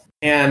awful.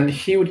 And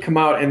he would come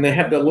out, and they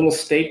had the little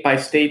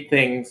state-by-state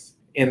things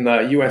in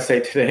the USA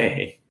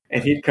Today.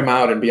 And he'd come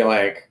out and be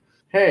like,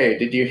 hey,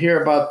 did you hear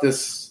about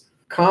this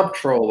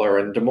comptroller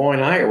in Des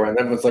Moines, Iowa? And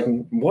everyone's like,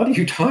 what are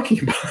you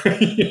talking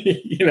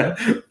about?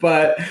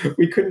 But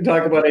we couldn't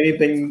talk about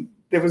anything.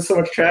 There was so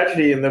much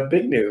tragedy in the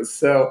big news.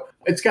 So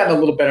it's gotten a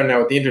little better now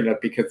with the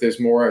internet because there's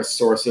more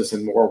sources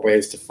and more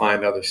ways to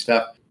find other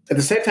stuff. at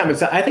the same time,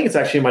 I think it's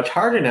actually much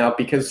harder now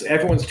because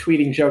everyone's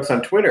tweeting jokes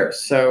on Twitter.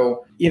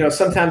 So,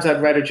 sometimes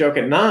I'd write a joke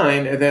at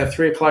 9 and then at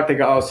 3 o'clock they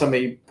go, oh,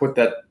 somebody put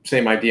that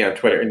same idea on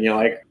Twitter. And you're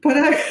like, but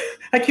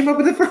I came up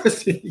with it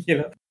first,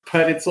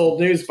 but it's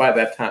old news by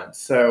that time.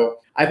 So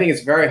I think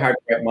it's very hard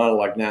to write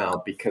monologue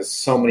now because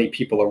so many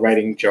people are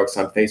writing jokes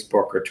on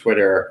Facebook or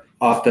Twitter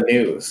off the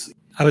news.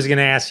 I was going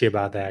to ask you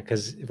about that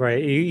because,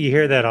 right, you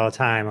hear that all the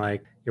time,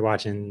 like you're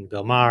watching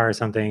Bill Maher or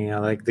something,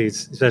 like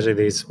these, especially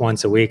these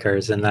once a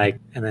weekers, and then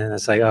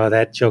it's like, oh,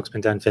 that joke's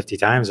been done 50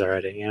 times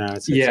already.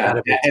 It's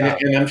gotta be tough.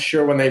 And I'm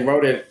sure when they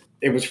wrote it,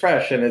 it was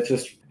fresh, and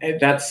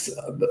that's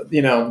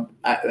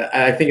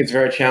I think it's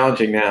very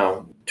challenging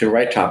now to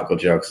write topical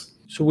jokes.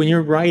 So when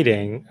you're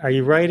writing, are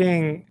you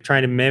writing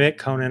trying to mimic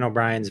Conan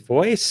O'Brien's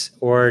voice,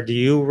 or do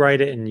you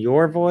write it in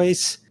your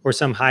voice, or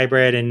some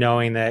hybrid, and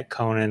knowing that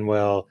Conan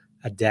will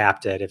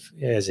adapt it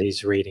as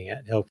he's reading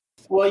it?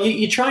 Well,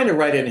 you're trying to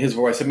write it in his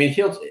voice. I mean,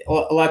 a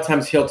lot of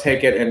times he'll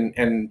take it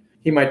and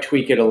he might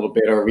tweak it a little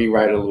bit or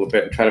rewrite it a little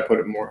bit and try to put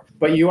it more.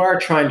 But you are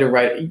trying to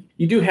write.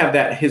 You do have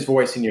his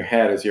voice in your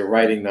head as you're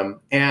writing them,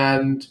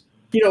 and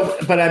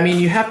But I mean,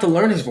 you have to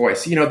learn his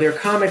voice. There are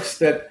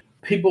comics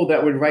people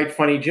that would write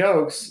funny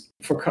jokes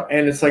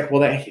and it's like,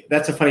 well,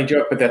 that's a funny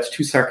joke, but that's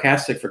too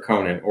sarcastic for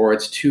Conan, or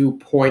it's too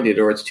pointed,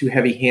 or it's too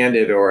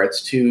heavy-handed, or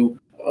it's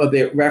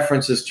the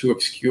reference is too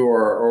obscure,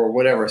 or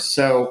whatever.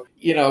 So,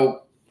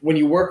 when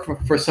you work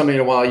for somebody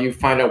in a while, you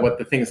find out what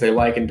the things they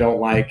like and don't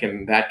like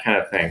and that kind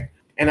of thing.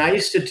 And I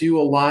used to do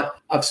a lot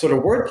of sort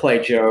of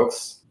wordplay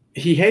jokes.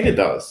 He hated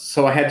those.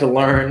 So I had to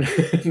learn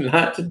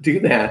not to do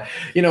that.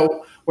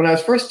 When I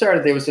was first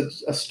started, there was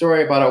a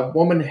story about a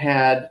woman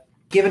had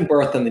given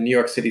birth on the New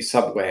York City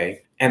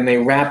subway, and they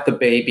wrapped the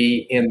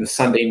baby in the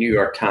Sunday New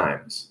York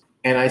Times.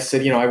 And I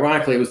said,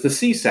 ironically, it was the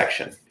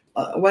C-section.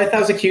 Well, I thought it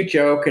was a cute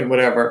joke and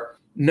whatever.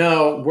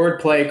 No,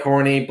 wordplay,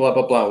 corny, blah,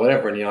 blah, blah,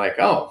 whatever. And you're like,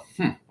 oh,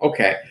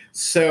 okay.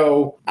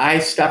 So I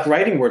stopped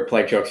writing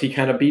wordplay jokes. He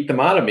kind of beat them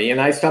out of me.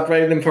 And I stopped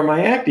writing them for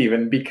my act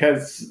even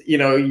because,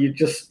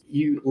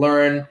 you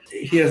learn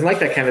he doesn't like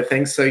that kind of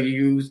thing. So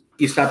you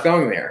stop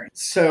going there.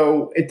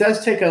 So it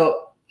does take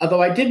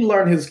although I did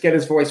get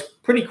his voice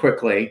pretty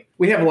quickly.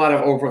 We have a lot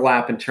of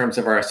overlap in terms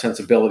of our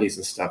sensibilities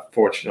and stuff,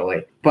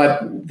 fortunately.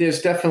 But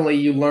there's definitely,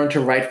 you learn to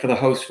write for the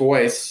host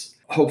voice,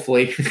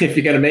 hopefully, if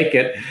you're going to make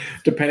it.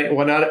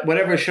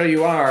 Whatever show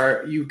you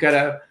are,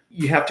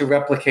 you have to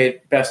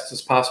replicate best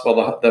as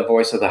possible the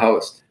voice of the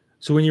host.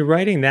 So when you're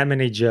writing that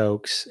many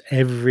jokes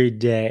every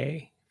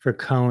day for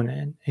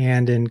Conan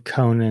and in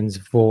Conan's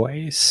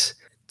voice,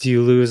 do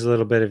you lose a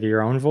little bit of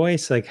your own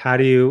voice? Like, how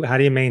do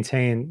you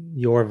maintain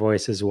your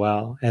voice as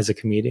well as a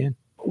comedian?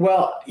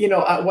 Well,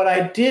 what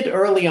I did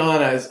early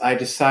on is I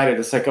decided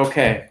it's like,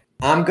 okay,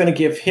 I'm going to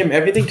give him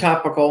everything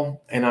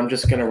topical, and I'm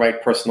just going to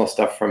write personal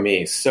stuff from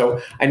me.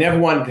 So I never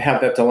wanted to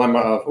have that dilemma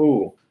of,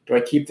 ooh, do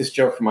I keep this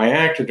joke for my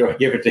act or do I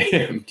give it to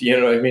him? Do you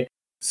know what I mean?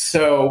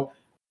 So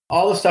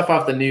all the stuff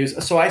off the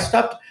news. So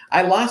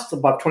I lost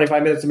about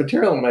 25 minutes of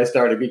material when I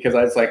started because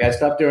I was like, I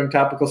stopped doing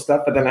topical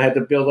stuff, but then I had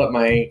to build up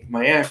my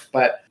act.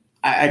 But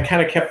I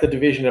kind of kept the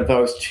division of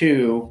those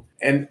two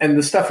and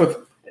the stuff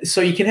so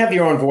you can have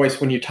your own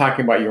voice when you're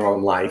talking about your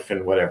own life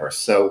and whatever.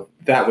 So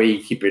that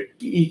way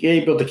you're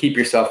able to keep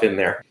yourself in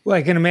there. Well,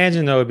 I can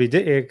imagine though,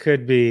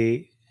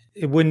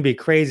 it wouldn't be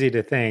crazy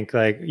to think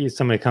like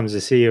somebody comes to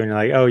see you and you're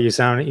like, oh, you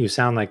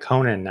sound like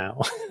Conan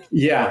now.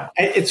 Yeah.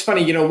 It's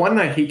funny. One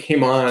night he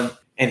came on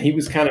and he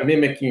was kind of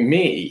mimicking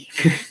me.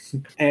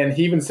 And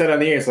he even said on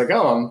the air, it's like,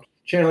 oh, I'm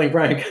channeling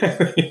Brian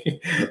Kiley.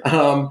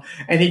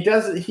 And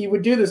he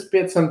would do this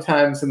bit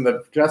sometimes in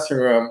the dressing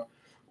room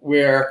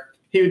where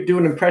he would do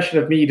an impression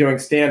of me doing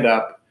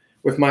stand-up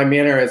with my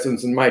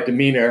mannerisms and my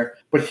demeanor,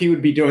 but he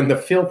would be doing the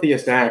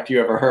filthiest act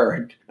you ever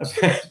heard.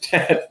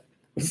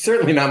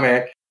 Certainly not my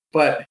act,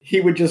 but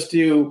he would just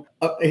do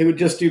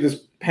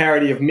this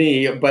parody of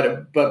me,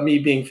 but me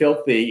being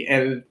filthy,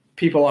 and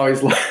people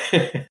always loved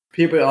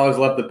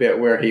the bit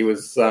where he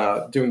was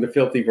doing the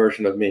filthy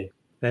version of me.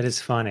 That is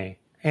funny.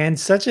 And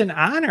such an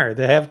honor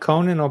to have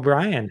Conan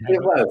O'Brien.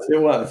 It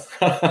was.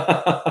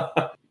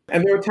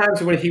 And there were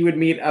times when he would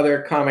meet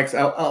other comics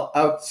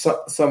out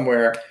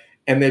somewhere,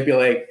 and they'd be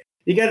like,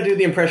 you got to do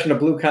the impression of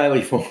Blue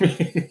Kiley for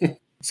me.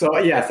 So,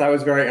 yes, I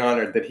was very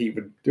honored that he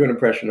would do an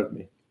impression of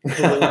me.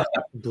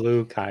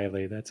 Blue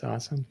Kiley, that's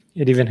awesome.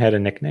 It even had a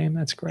nickname.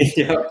 That's great.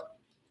 Yeah.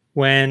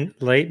 When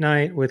Late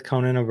Night with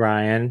Conan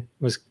O'Brien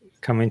was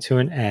coming to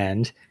an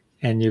end,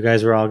 and you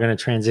guys were all going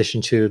to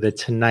transition to The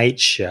Tonight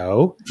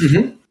Show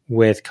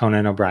with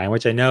Conan O'Brien,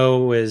 which I know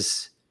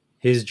was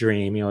his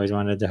dream. He always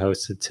wanted to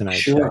host The Tonight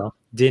Show.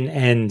 Didn't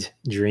end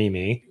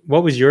dreamy.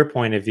 What was your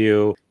point of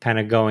view kind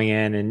of going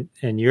in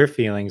and your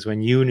feelings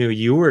when you knew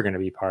you were going to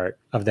be part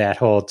of that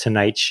whole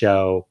Tonight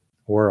Show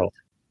world?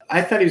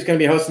 I thought he was going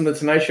to be hosting The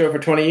Tonight Show for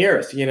 20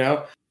 years,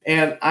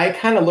 And I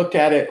kind of looked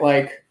at it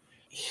like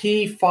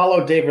he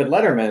followed David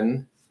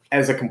Letterman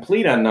as a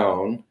complete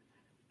unknown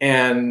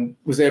and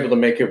was able to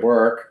make it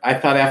work. I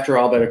thought after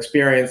all that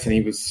experience, and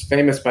he was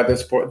famous by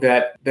this point,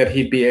 that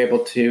he'd be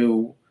able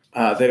to,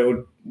 that it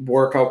would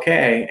work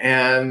okay.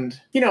 And,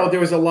 there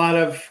was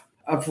a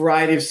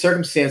variety of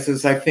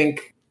circumstances, I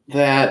think,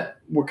 that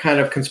were kind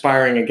of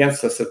conspiring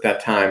against us at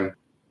that time.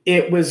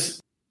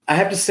 I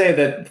have to say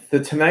that The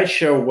Tonight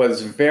Show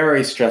was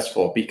very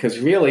stressful because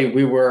really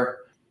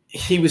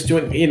he was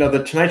doing,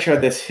 The Tonight Show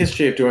had this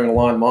history of doing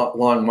long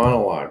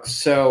monologues.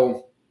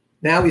 So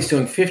now he's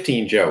doing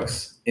 15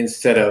 jokes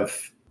instead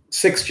of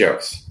 6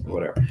 jokes or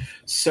whatever.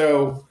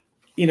 So,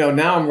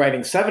 now I'm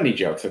writing 70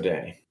 jokes a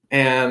day,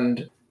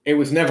 and it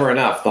was never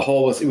enough.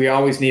 We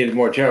always needed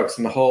more jokes,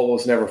 and the hole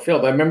was never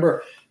filled. I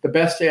remember the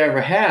best day I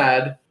ever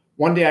had,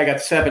 one day I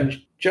got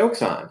 7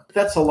 jokes on.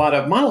 That's a lot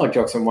of monologue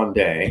jokes in one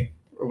day.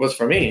 It was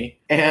for me,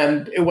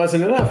 and it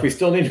wasn't enough. We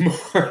still needed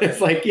more.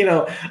 It's like,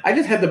 I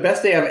just had the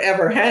best day I've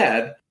ever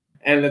had,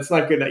 and it's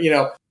not good.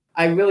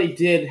 I really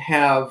did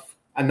have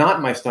a knot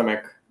in my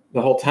stomach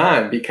the whole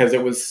time because the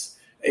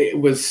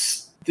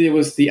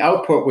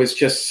output was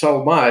just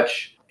so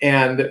much,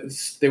 and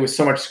there was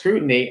so much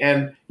scrutiny.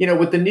 And,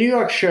 with the New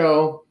York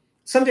show,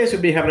 some days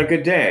would be having a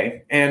good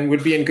day and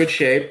would be in good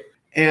shape.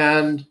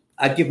 And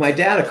I'd give my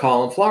dad a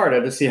call in Florida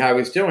to see how he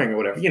was doing or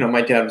whatever.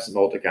 My dad was an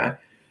older guy.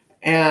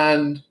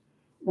 And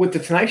with the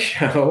Tonight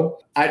Show,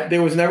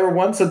 there was never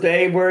once a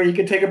day where you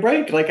could take a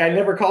break. Like, I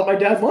never called my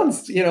dad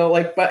once,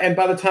 and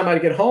by the time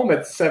I'd get home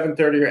at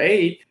 7:30 or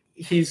 8,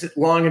 he's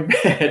long in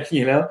bed,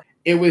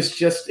 It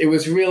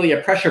was really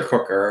a pressure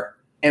cooker.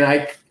 And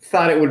I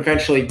thought it would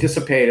eventually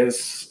dissipate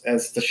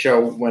as the show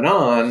went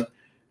on,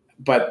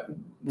 but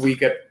we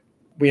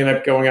ended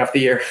up going off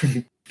the air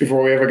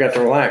before we ever got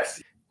to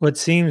relax. Well, it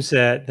seems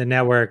that the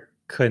network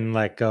couldn't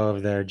let go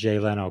of their Jay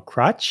Leno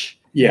crutch.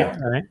 Yeah.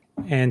 Right.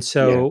 And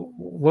so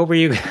what were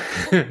you,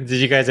 did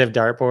you guys have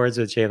dartboards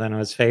with Jay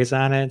Leno's face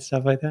on it and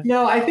stuff like that?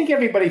 No, I think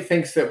everybody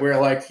thinks that we're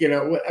like,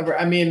 whatever.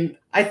 I mean,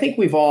 I think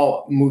we've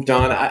all moved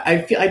on.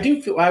 I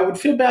would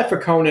feel bad for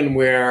Conan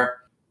where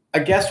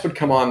a guest would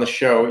come on the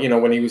show,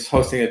 when he was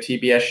hosting a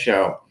TBS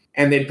show,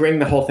 and they'd bring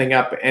the whole thing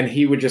up and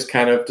he would just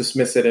kind of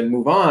dismiss it and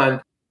move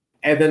on.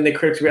 And then the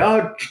critics would be,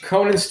 oh,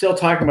 Conan's still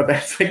talking about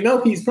that. It's like,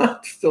 no, he's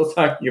not still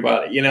talking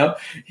about it.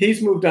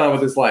 He's moved on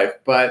with his life,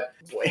 but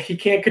he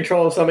can't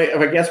control if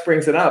a guest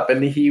brings it up,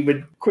 and he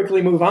would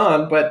quickly move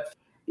on. But,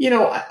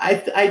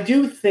 I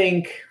do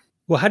think.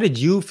 Well, how did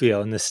you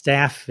feel and the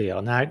staff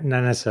feel? Not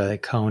necessarily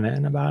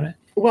Conan about it.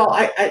 Well,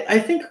 I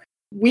think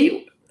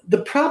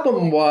the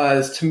problem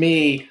was, to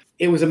me,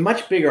 it was a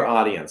much bigger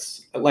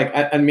audience. Like,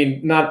 I mean,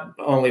 not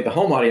only the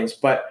home audience,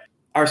 but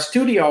our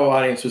studio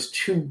audience was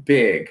too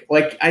big.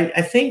 Like,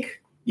 I think,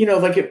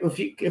 like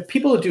if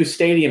people do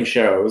stadium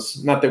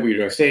shows, not that we were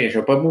doing a stadium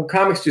show, but when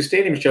comics do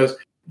stadium shows,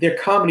 their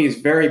comedy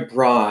is very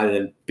broad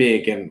and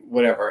big and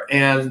whatever.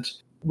 And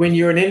when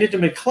you're in an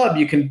intimate club,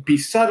 you can be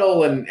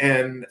subtle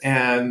and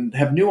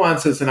have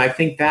nuances. And I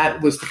think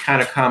that was the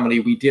kind of comedy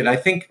we did. I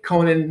think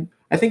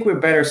we're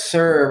better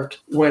served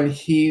when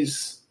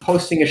he's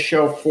hosting a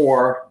show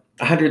for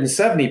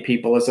 170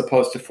 people as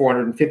opposed to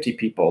 450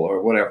 people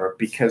or whatever,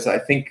 because I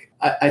think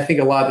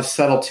a lot of the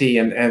subtlety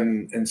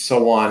and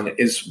so on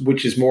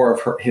which is more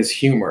of his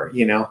humor.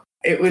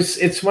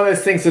 It's one of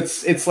those things.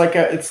 It's like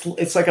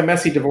a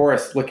messy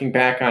divorce. Looking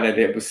back on it,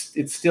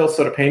 it's still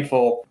sort of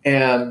painful,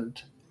 and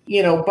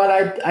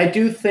but I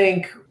do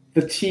think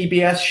the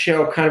TBS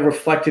show kind of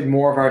reflected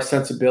more of our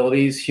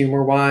sensibilities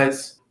humor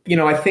wise.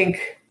 I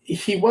think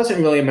he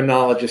wasn't really a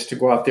monologist to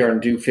go out there and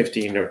do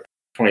 15 or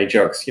 20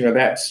 jokes.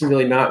 That's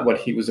really not what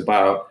he was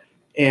about.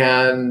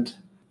 And,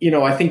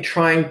 I think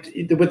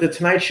with the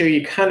Tonight Show,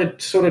 you kind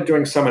of sort of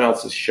doing someone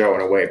else's show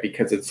in a way,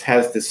 because it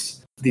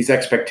has these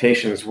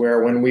expectations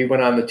where when we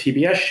went on the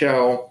TBS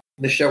show,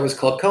 the show was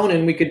called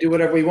Conan, we could do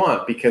whatever we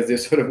want because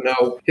there's sort of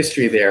no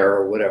history there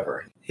or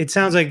whatever. It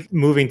sounds like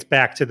moving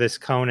back to this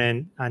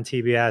Conan on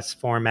TBS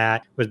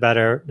format was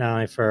better, not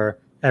only for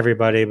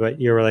everybody,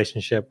 but your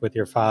relationship with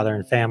your father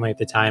and family at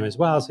the time as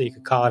well, so you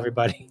could call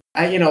everybody.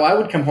 I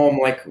would come home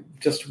like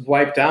just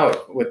wiped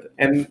out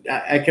and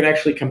I could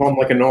actually come home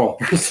like a normal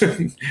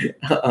person.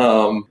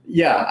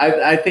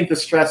 I think the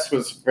stress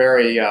was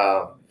very,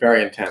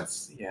 very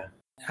intense. Yeah.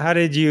 How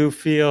did you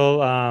feel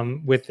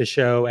with the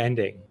show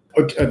ending?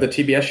 The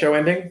TBS show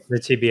ending? The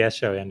TBS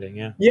show ending,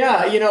 yeah.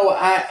 Yeah,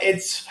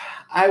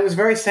 I was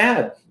very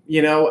sad,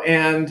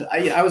 and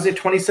I was there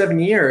 27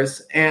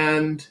 years,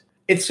 and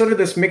it's sort of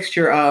this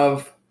mixture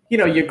of,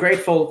 you're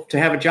grateful to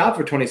have a job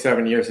for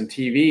 27 years in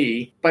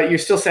TV, but you're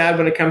still sad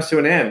when it comes to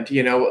an end.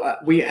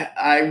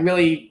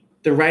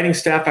 The writing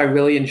staff, I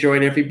really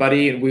enjoyed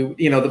everybody. And we,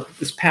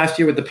 this past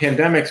year with the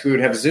pandemics, we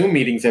would have Zoom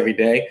meetings every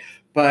day,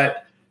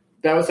 but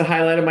that was the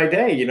highlight of my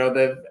day.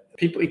 The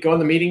people, you go in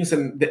the meetings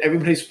and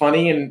everybody's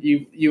funny and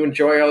you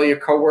enjoy all your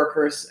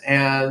coworkers.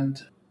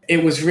 And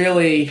it was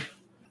really,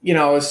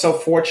 I was so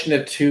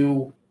fortunate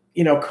to,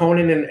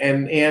 Conan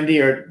and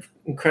Andy are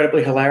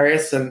incredibly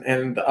hilarious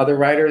and the other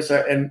writers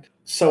are, and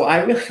so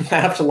I really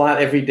laughed a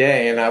lot every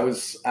day. And I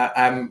was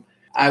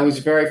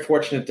very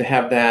fortunate to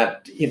have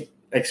that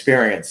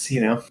experience,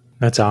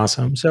 That's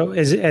awesome. So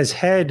as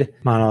head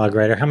monologue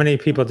writer, how many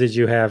people did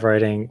you have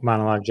writing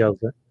monologue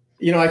jokes?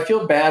 I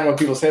feel bad when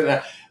people say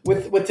that.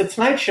 with the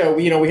Tonight Show,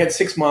 we had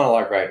 6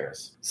 monologue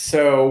writers.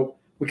 So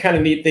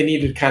they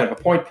needed kind of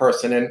a point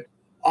person. And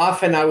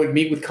often I would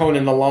meet with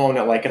Conan alone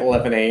at like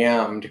 11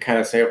 a.m. to kind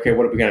of say, okay,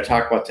 what are we going to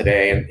talk about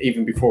today? And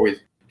even before we'd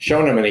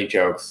shown him any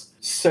jokes.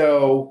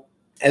 So,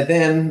 and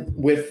then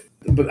with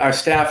our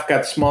staff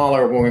got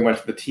smaller when we went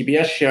to the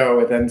TBS show,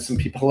 and then some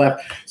people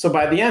left. So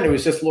by the end, it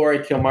was just Laurie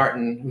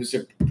Kilmartin, who's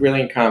a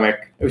brilliant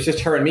comic. It was just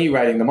her and me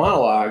writing the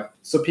monologue.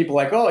 So people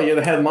like, oh, you're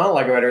the head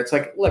monologue writer. It's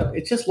like, look,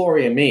 it's just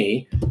Laurie and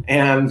me,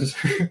 and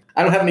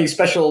I don't have any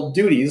special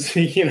duties,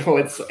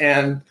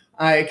 and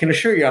I can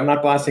assure you I'm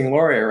not bossing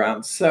Laurie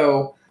around.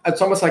 So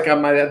it's almost like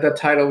that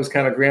title was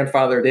kind of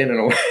grandfathered in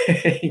a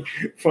way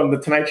from the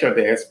Tonight Show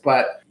days.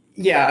 But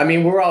yeah, I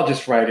mean, we're all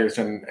just writers.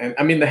 And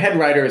I mean, the head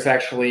writer is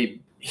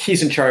actually,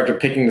 he's in charge of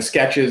picking the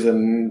sketches.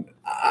 And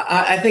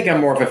I think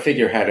I'm more of a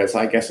figurehead, is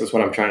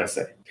what I'm trying to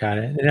say. Got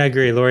it. And I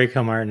agree. Laurie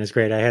Kilmartin is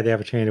great. I had the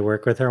opportunity to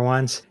work with her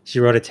once.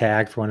 She wrote a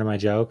tag for one of my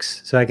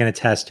jokes, so I can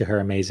attest to her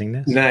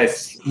amazingness.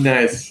 Nice.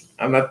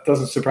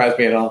 Doesn't surprise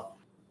me at all.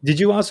 Did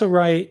you also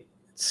write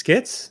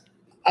skits?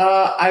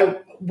 I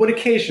would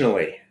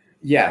occasionally,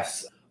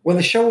 yes. When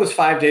the show was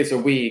 5 days a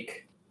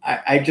week,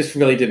 I just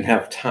really didn't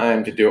have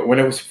time to do it. When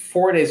it was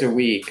 4 days a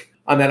week,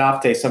 on that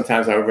off day,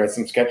 sometimes I would write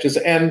some sketches.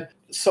 And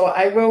so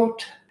I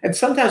wrote, and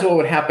sometimes what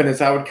would happen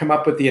is I would come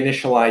up with the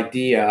initial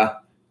idea,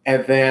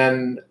 and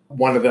then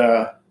one of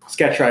the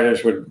sketch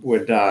writers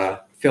would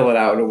fill it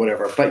out or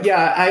whatever. But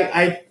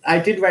yeah, I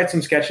did write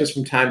some sketches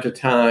from time to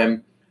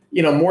time,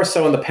 more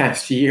so in the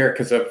past year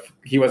because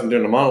he wasn't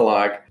doing a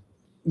monologue.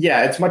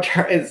 Yeah, it's much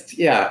harder.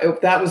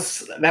 That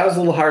was a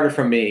little harder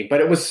for me,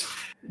 but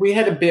we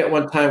had a bit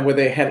one time where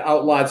they had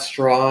outlawed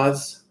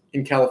straws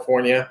in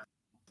California.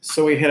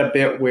 So we had a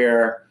bit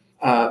where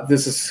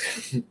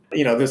there's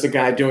a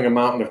guy doing a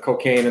mountain of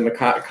cocaine, and the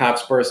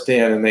cops burst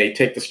in and they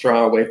take the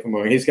straw away from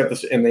him. He's got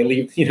this, and they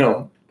leave,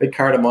 they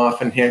cart him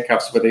off in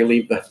handcuffs, but they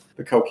leave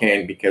the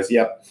cocaine because,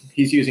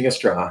 he's using a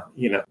straw,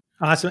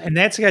 Awesome. And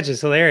that sketch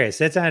is hilarious.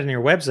 That's on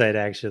your website,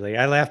 actually.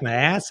 I laughed my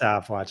ass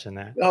off watching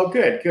that. Oh,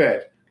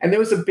 good. And there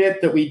was a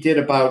bit that we did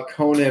about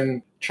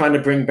Conan trying to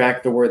bring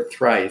back the word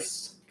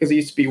thrice, because it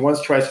used to be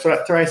once, twice,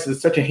 thrice is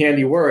such a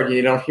handy word.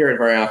 You don't hear it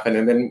very often.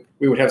 And then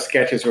we would have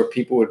sketches where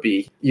people would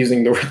be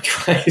using the word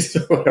thrice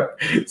or whatever.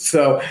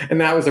 So,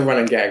 and that was a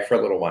running gag for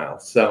a little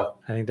while. So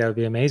I think that would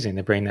be amazing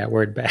to bring that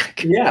word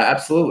back. Yeah,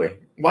 absolutely.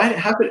 Why?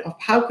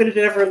 How could it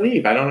ever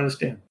leave? I don't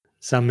understand.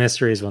 Some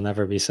mysteries will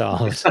never be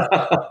solved.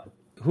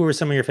 Who were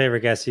some of your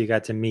favorite guests you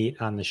got to meet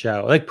on the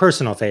show? Like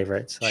personal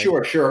favorites?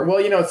 Sure. Well,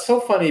 it's so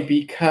funny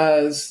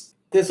because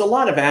there's a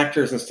lot of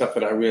actors and stuff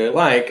that I really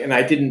like, and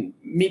I didn't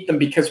meet them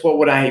because what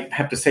would I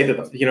have to say to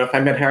them? If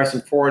I met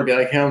Harrison Ford, I'd be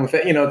like, hey,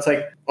 it's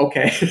like,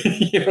 okay,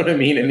 you know what I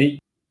mean? And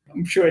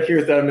I'm sure I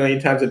hear that a million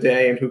times a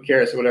day, and who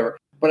cares or whatever.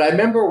 But I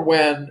remember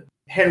when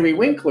Henry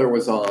Winkler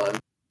was on,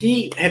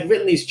 he had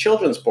written these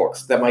children's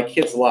books that my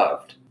kids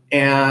loved,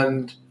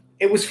 and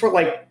it was for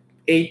like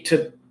 8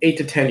 to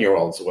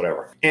 10-year-olds or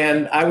whatever.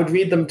 And I would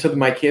read them to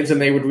my kids,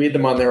 and they would read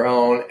them on their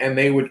own, and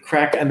they would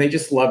crack, and they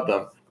just loved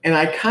them. And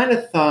I kind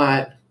of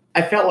thought,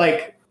 I felt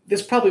like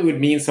this probably would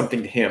mean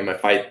something to him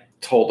if I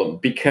told him,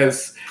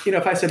 because,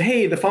 if I said,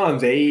 hey, the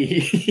Fonz,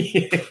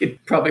 he'd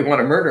probably want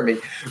to murder me.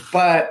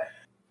 But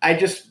I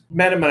just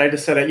met him, and I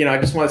just said, I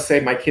just want to say,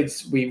 my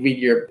kids, we read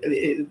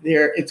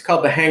it's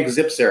called the Hank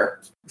Zipzer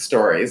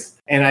stories.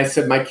 And I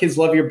said, my kids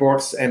love your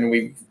books, and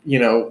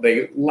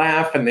they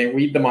laugh and they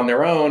read them on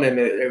their own. And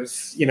it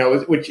was,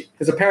 which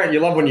as a parent,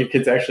 you love when your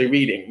kid's actually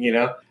reading,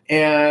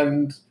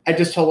 and I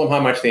just told him how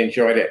much they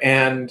enjoyed it.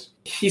 And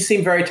he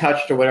seemed very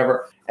touched or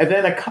whatever. And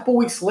then a couple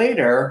weeks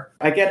later,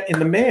 I get in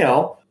the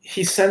mail,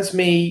 he sends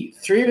me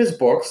 3 of his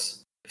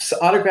books,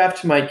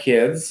 autographed to my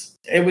kids.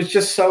 It was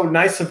just so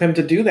nice of him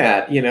to do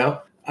that,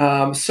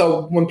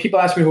 So when people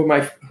ask me who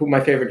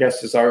my favorite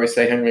guest is, I always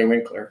say Henry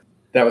Winkler.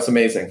 That was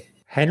amazing.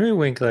 Henry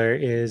Winkler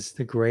is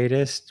the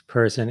greatest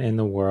person in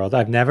the world.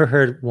 I've never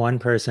heard one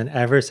person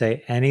ever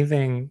say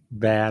anything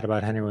bad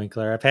about Henry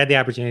Winkler. I've had the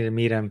opportunity to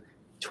meet him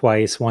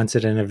twice, once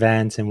at an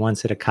event and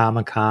once at a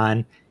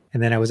Comic-Con.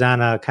 And then I was on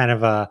a kind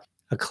of a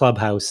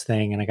Clubhouse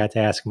thing, and I got to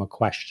ask him a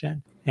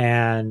question.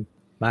 And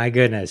my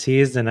goodness, he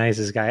is the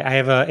nicest guy. I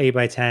have a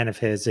 8x10 of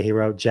his that he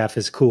wrote, Jeff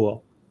is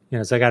cool.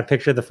 So I got a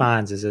picture of the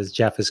Fonz. It says,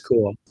 Jeff is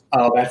cool.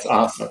 Oh, that's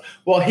awesome.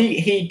 Well,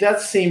 he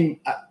does seem,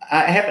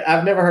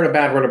 I've never heard a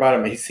bad word about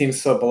him. He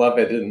seems so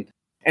beloved.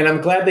 And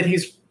I'm glad that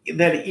he's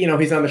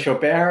on the show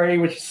Barry,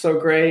 which is so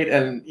great.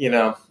 And,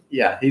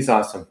 he's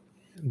awesome.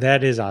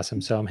 That is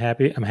awesome. So I'm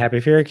happy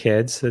for your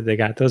kids that they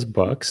got those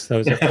books.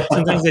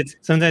 Sometimes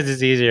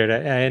it's easier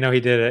I know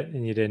he did it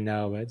and you didn't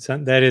know,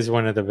 but that is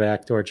one of the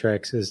backdoor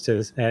tricks is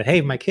to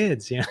hey, my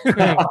kids,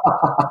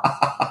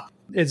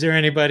 Is there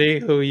anybody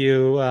who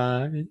you,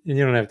 and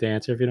you don't have to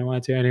answer if you don't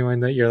want to, anyone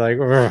that you're like,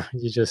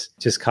 you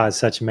just caused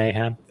such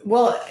mayhem?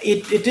 Well,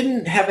 it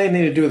didn't have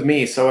anything to do with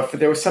me. So if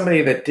there was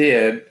somebody that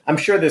did, I'm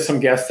sure there's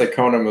some guests that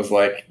Conan was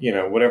like,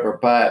 whatever,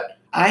 but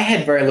I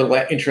had very little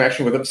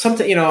interaction with them.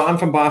 Sometimes, I'm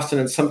from Boston,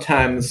 and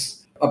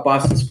sometimes a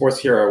Boston sports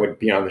hero would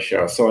be on the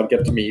show, so I'd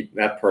get to meet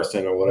that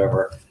person or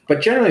whatever.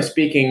 But generally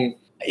speaking,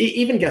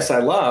 even guests I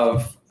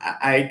love,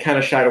 I kind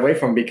of shied away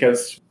from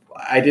because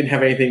I didn't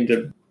have anything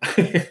to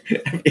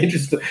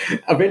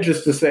of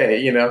interest to say.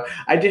 You know,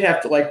 I did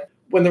have to, like,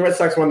 when the Red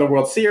Sox won the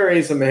World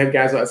Series and they had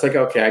guys, it's like,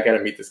 okay, I got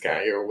to meet this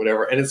guy or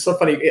whatever. And it's so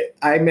funny.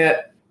 I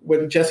met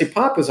when Jesse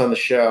Pop was on the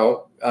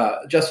show.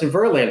 Justin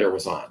Verlander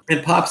was on,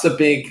 and Pop's a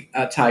big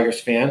Tigers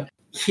fan.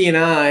 He and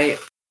I.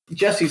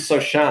 Jesse's so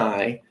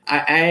shy.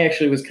 I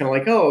actually was kind of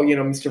like, oh, you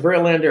know, Mr.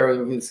 Verlander,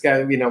 or this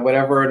guy, you know,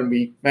 whatever, and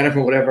we met him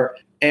or whatever.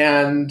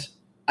 And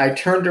I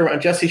turned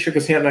around. Jesse shook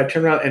his hand, and I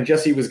turned around, and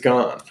Jesse was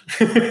gone.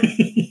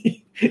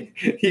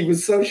 He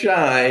was so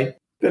shy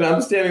that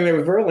I'm standing there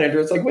with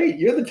Verlander. It's like, wait,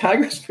 you're the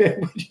Tigers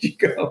fan. Where did you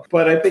go?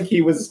 But I think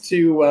he was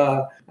too.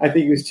 I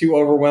think he was too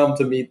overwhelmed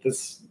to meet the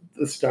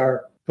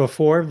star.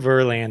 Before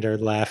Verlander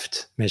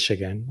left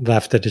Michigan,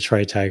 left the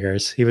Detroit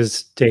Tigers, he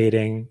was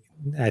dating.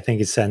 I think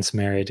he's since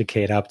married to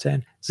Kate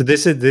Upton. So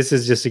this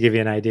is just to give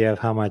you an idea of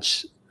how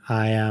much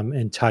I am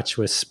in touch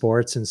with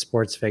sports and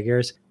sports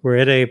figures. We're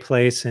at a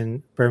place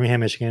in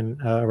Birmingham, Michigan,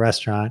 a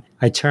restaurant.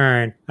 I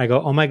turn, I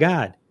go, oh my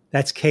God,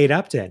 that's Kate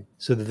Upton.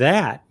 So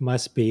that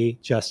must be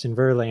Justin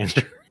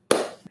Verlander.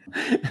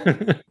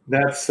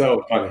 That's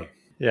so funny.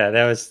 Yeah,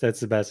 that's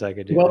the best I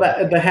could do. Well,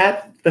 the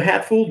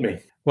hat fooled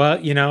me.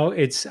 Well, you know,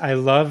 I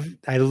love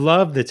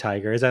the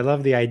Tigers. I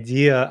love the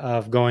idea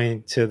of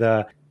going to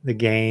the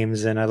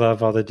games, and I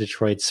love all the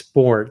Detroit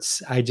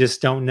sports. I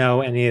just don't know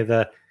any of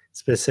the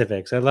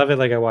specifics. I love it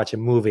like I watch a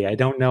movie. I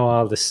don't know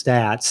all the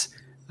stats.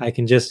 I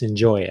can just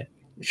enjoy it.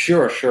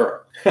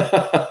 Sure.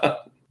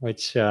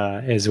 Which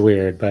is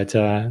weird, but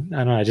I don't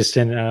know. I just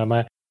didn't.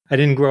 I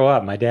didn't grow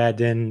up. My dad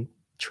didn't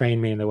train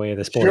me in the way of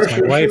the sports.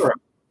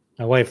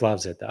 My wife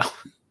loves it though.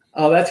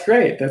 Oh, that's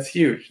great. That's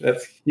huge.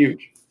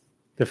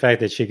 The fact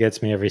that she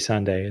gets me every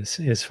Sunday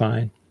is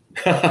fine.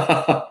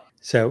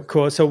 So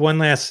cool. So one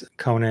last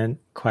Conan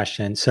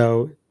question.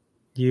 So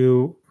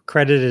you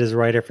credited as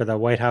writer for the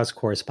White House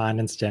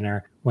Correspondents'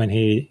 Dinner when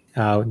he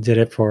did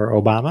it for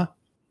Obama.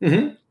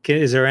 Mm-hmm.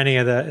 Is there any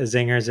of the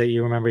zingers that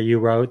you remember you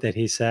wrote that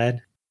he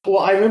said? Well,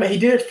 I remember he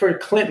did it for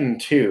Clinton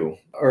too,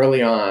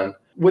 early on.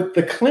 With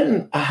the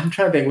Clinton, I'm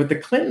trying to think. With the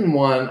Clinton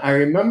one, I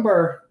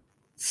remember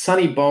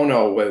Sonny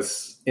Bono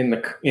was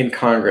in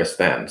Congress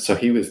then, so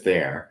he was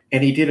there,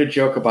 and he did a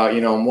joke about,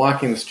 you know, I'm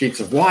walking the streets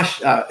of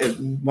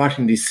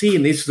Washington D.C.,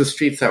 and these are the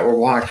streets that were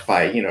walked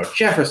by, you know,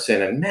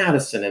 Jefferson and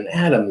Madison and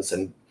Adams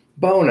and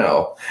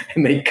Bono,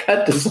 and they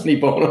cut to Sonny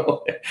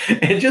Bono,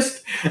 and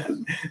just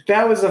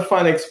that was a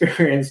fun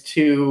experience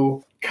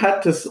to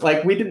cut to,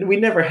 like, we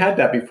never had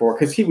that before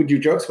because he would do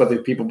jokes about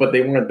these people, but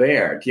they weren't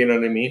there. Do you know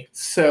what I mean?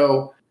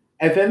 So.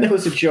 And then there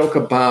was a joke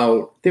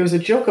about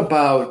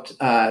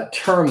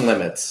term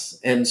limits,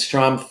 and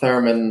Strom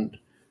Thurmond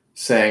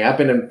saying, "I've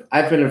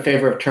been in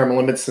favor of term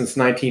limits since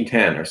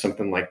 1910" or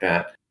something like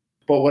that.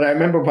 But what I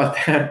remember about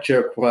that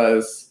joke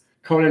was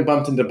Conan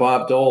bumped into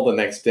Bob Dole the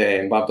next day,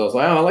 and Bob Dole's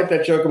like, "Oh, I like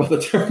that joke about the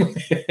term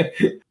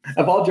limit."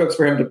 Of all jokes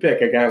for him to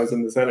pick, a guy who was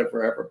in the Senate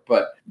forever.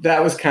 But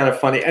that was kind of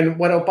funny. And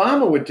what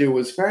Obama would do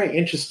was very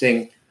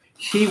interesting.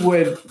 He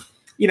would,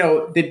 you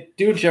know, they'd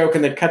do a joke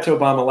and they'd cut to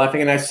Obama laughing.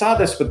 And I saw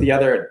this with the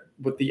other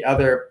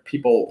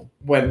people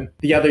when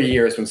the other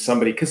years when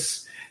somebody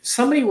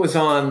was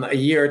on a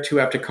year or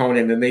two after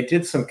Conan, and they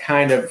did some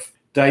kind of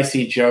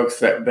dicey jokes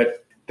that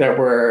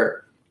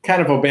were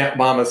kind of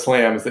Obama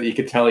slams that you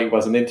could tell he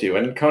wasn't into.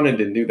 And Conan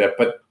didn't do that,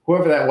 but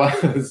whoever that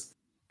was,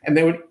 and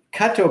they would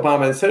cut to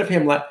Obama, instead of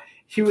him,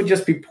 he would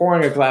just be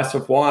pouring a glass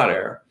of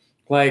water.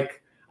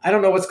 Like, I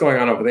don't know what's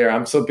going on over there.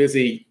 I'm so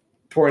busy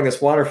pouring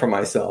this water for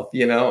myself,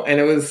 you know? And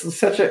it was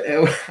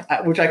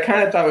which I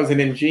kind of thought was an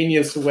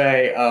ingenious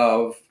way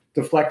of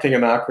deflecting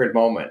an awkward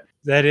moment.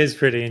 That is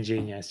pretty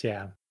ingenious,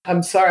 yeah.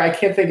 I'm sorry, I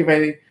can't think of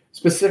any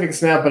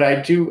specifics now, but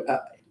I do.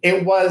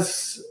 It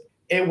was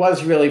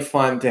really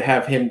fun to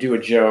have him do a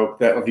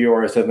joke of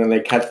yours, and then they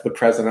cut to the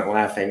president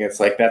laughing. It's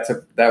like that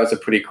was a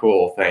pretty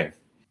cool thing.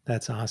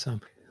 That's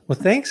awesome. Well,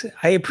 thanks.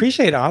 I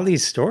appreciate all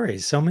these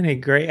stories. So many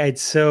great.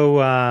 It's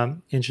so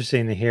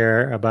interesting to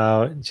hear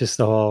about just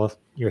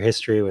your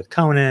history with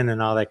Conan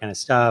and all that kind of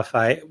stuff.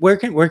 Where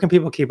can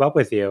people keep up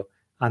with you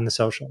on the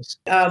socials?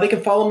 They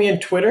can follow me on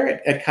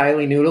Twitter at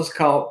Kylie Noodles.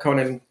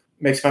 Conan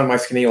makes fun of my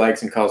skinny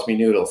legs and calls me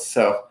Noodles.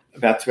 So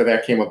that's where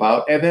that came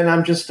about. And then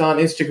I'm just on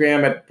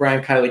Instagram at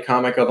Brian Kiley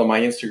Comic, although my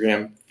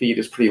Instagram feed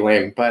is pretty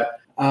lame. But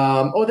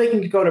they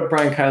can go to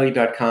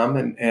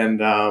briankiley.com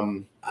and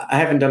I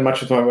haven't done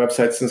much with my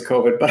website since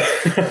COVID,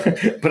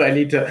 but I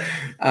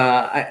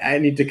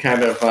need to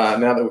kind of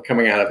now that we're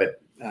coming out of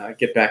it,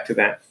 get back to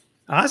that.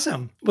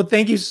 Awesome. Well,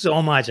 thank you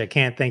so much. I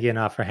can't thank you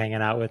enough for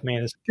hanging out with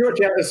me. Sure,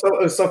 Jeff.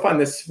 It was so fun.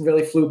 This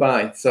really flew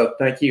by. So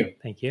thank you.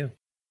 Thank you.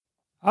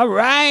 All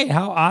right.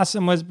 How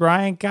awesome was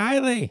Brian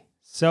Kiley?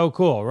 So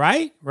cool,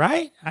 right?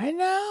 Right? I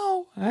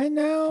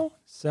know.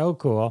 So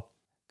cool.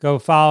 Go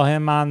follow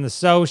him on the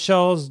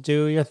socials.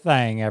 Do your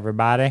thing,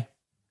 everybody.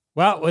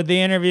 Well, with the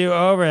interview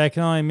over, that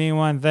can only mean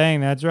one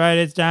thing. That's right,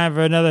 it's time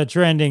for another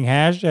trending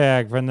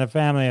hashtag from the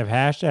family of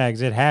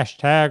hashtags at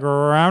Hashtag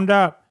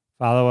Roundup.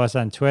 Follow us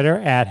on Twitter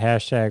at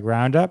Hashtag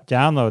Roundup.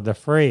 Download the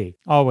free,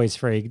 always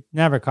free,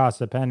 never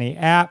costs a penny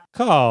app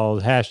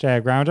called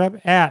Hashtag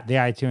Roundup at the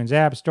iTunes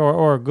App Store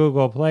or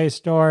Google Play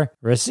Store.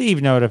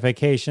 Receive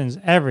notifications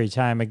every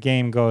time a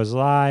game goes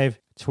live.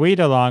 Tweet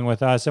along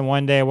with us, and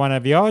one day one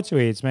of your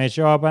tweets may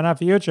show up on a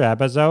future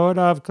episode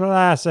of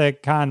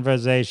Classic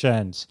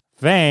Conversations.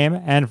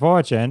 Fame and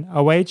fortune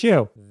await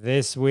you.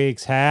 This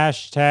week's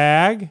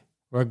hashtag,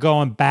 we're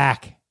going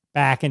back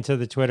into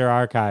the Twitter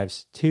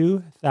archives.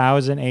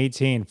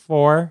 2018,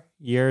 4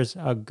 years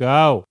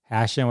ago.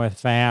 Hashing with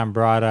Fam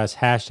brought us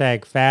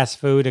hashtag fast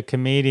food a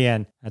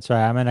comedian. That's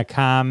right, I'm in a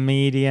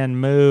comedian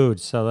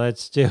mood. So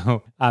let's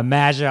do a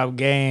mashup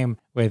game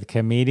with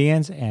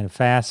comedians and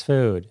fast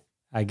food.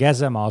 I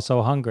guess I'm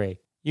also hungry.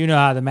 You know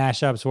how the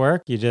mashups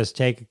work. You just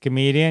take a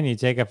comedian, you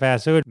take a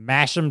fast food,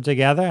 mash them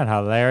together, and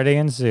hilarity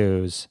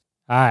ensues.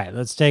 All right,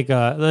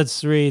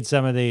 let's read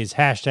some of these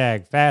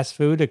hashtag fast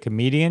food a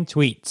comedian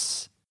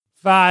tweets.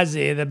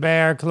 Fozzie the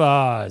Bear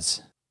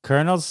Claws,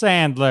 Colonel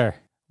Sandler,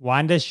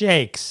 Wanda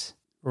Shakes,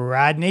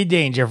 Rodney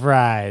Danger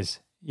Fries.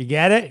 You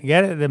get it?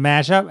 The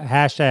mashup?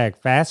 Hashtag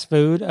fast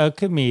food a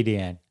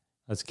comedian.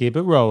 Let's keep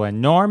it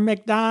rolling. Norm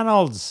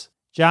McDonald's,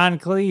 John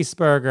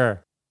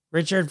Cleeseberger,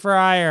 Richard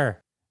Fryer.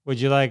 Would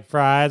you like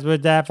fries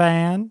with that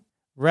fan?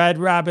 Red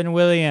Robin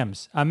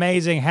Williams.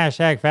 Amazing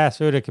hashtag fast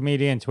food a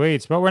comedian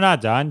tweets, but we're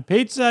not done.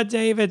 Pizza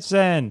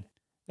Davidson.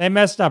 They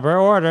messed up her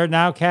order.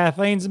 Now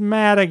Kathleen's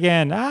mad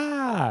again.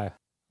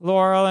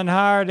 Laurel and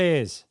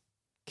Hardee's.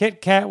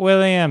 Kit Kat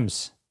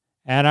Williams.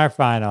 And our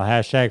final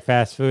hashtag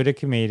fast food a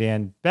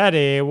comedian,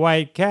 Betty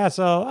White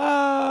Castle.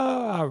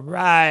 Oh, all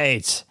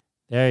right.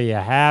 There you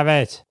have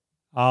it.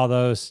 All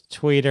those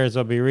tweeters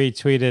will be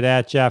retweeted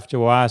at Jeff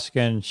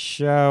Dwoskin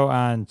Show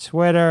on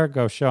Twitter.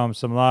 Go show him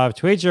some love.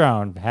 Tweet your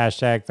own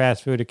hashtag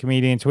fast food a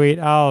comedian tweet.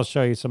 I'll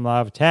show you some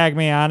love. Tag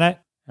me on it,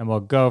 and we'll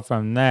go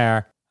from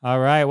there. All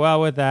right,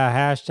 well, with the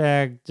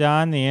hashtag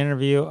done, the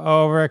interview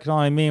over, it can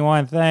only mean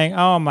one thing.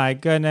 Oh my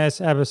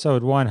goodness,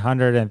 episode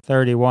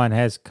 131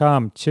 has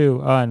come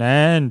to an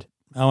end.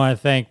 I want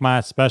to thank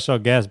my special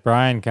guest,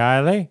 Brian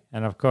Kiley.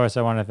 And of course,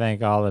 I want to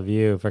thank all of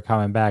you for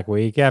coming back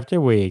week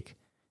after week.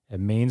 It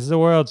means the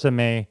world to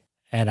me,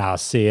 and I'll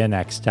see you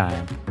next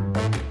time.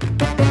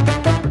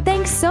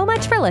 Thanks so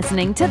much for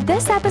listening to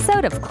this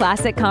episode of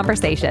Classic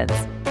Conversations.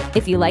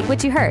 If you like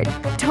what you heard,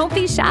 don't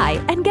be shy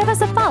and give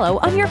us a follow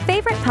on your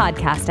favorite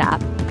podcast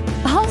app.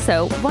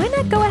 Also, why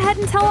not go ahead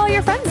and tell all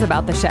your friends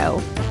about the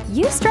show?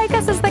 You strike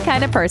us as the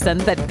kind of person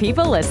that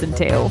people listen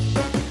to.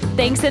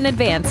 Thanks in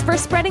advance for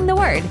spreading the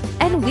word,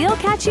 and we'll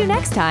catch you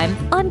next time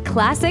on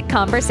Classic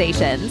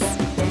Conversations.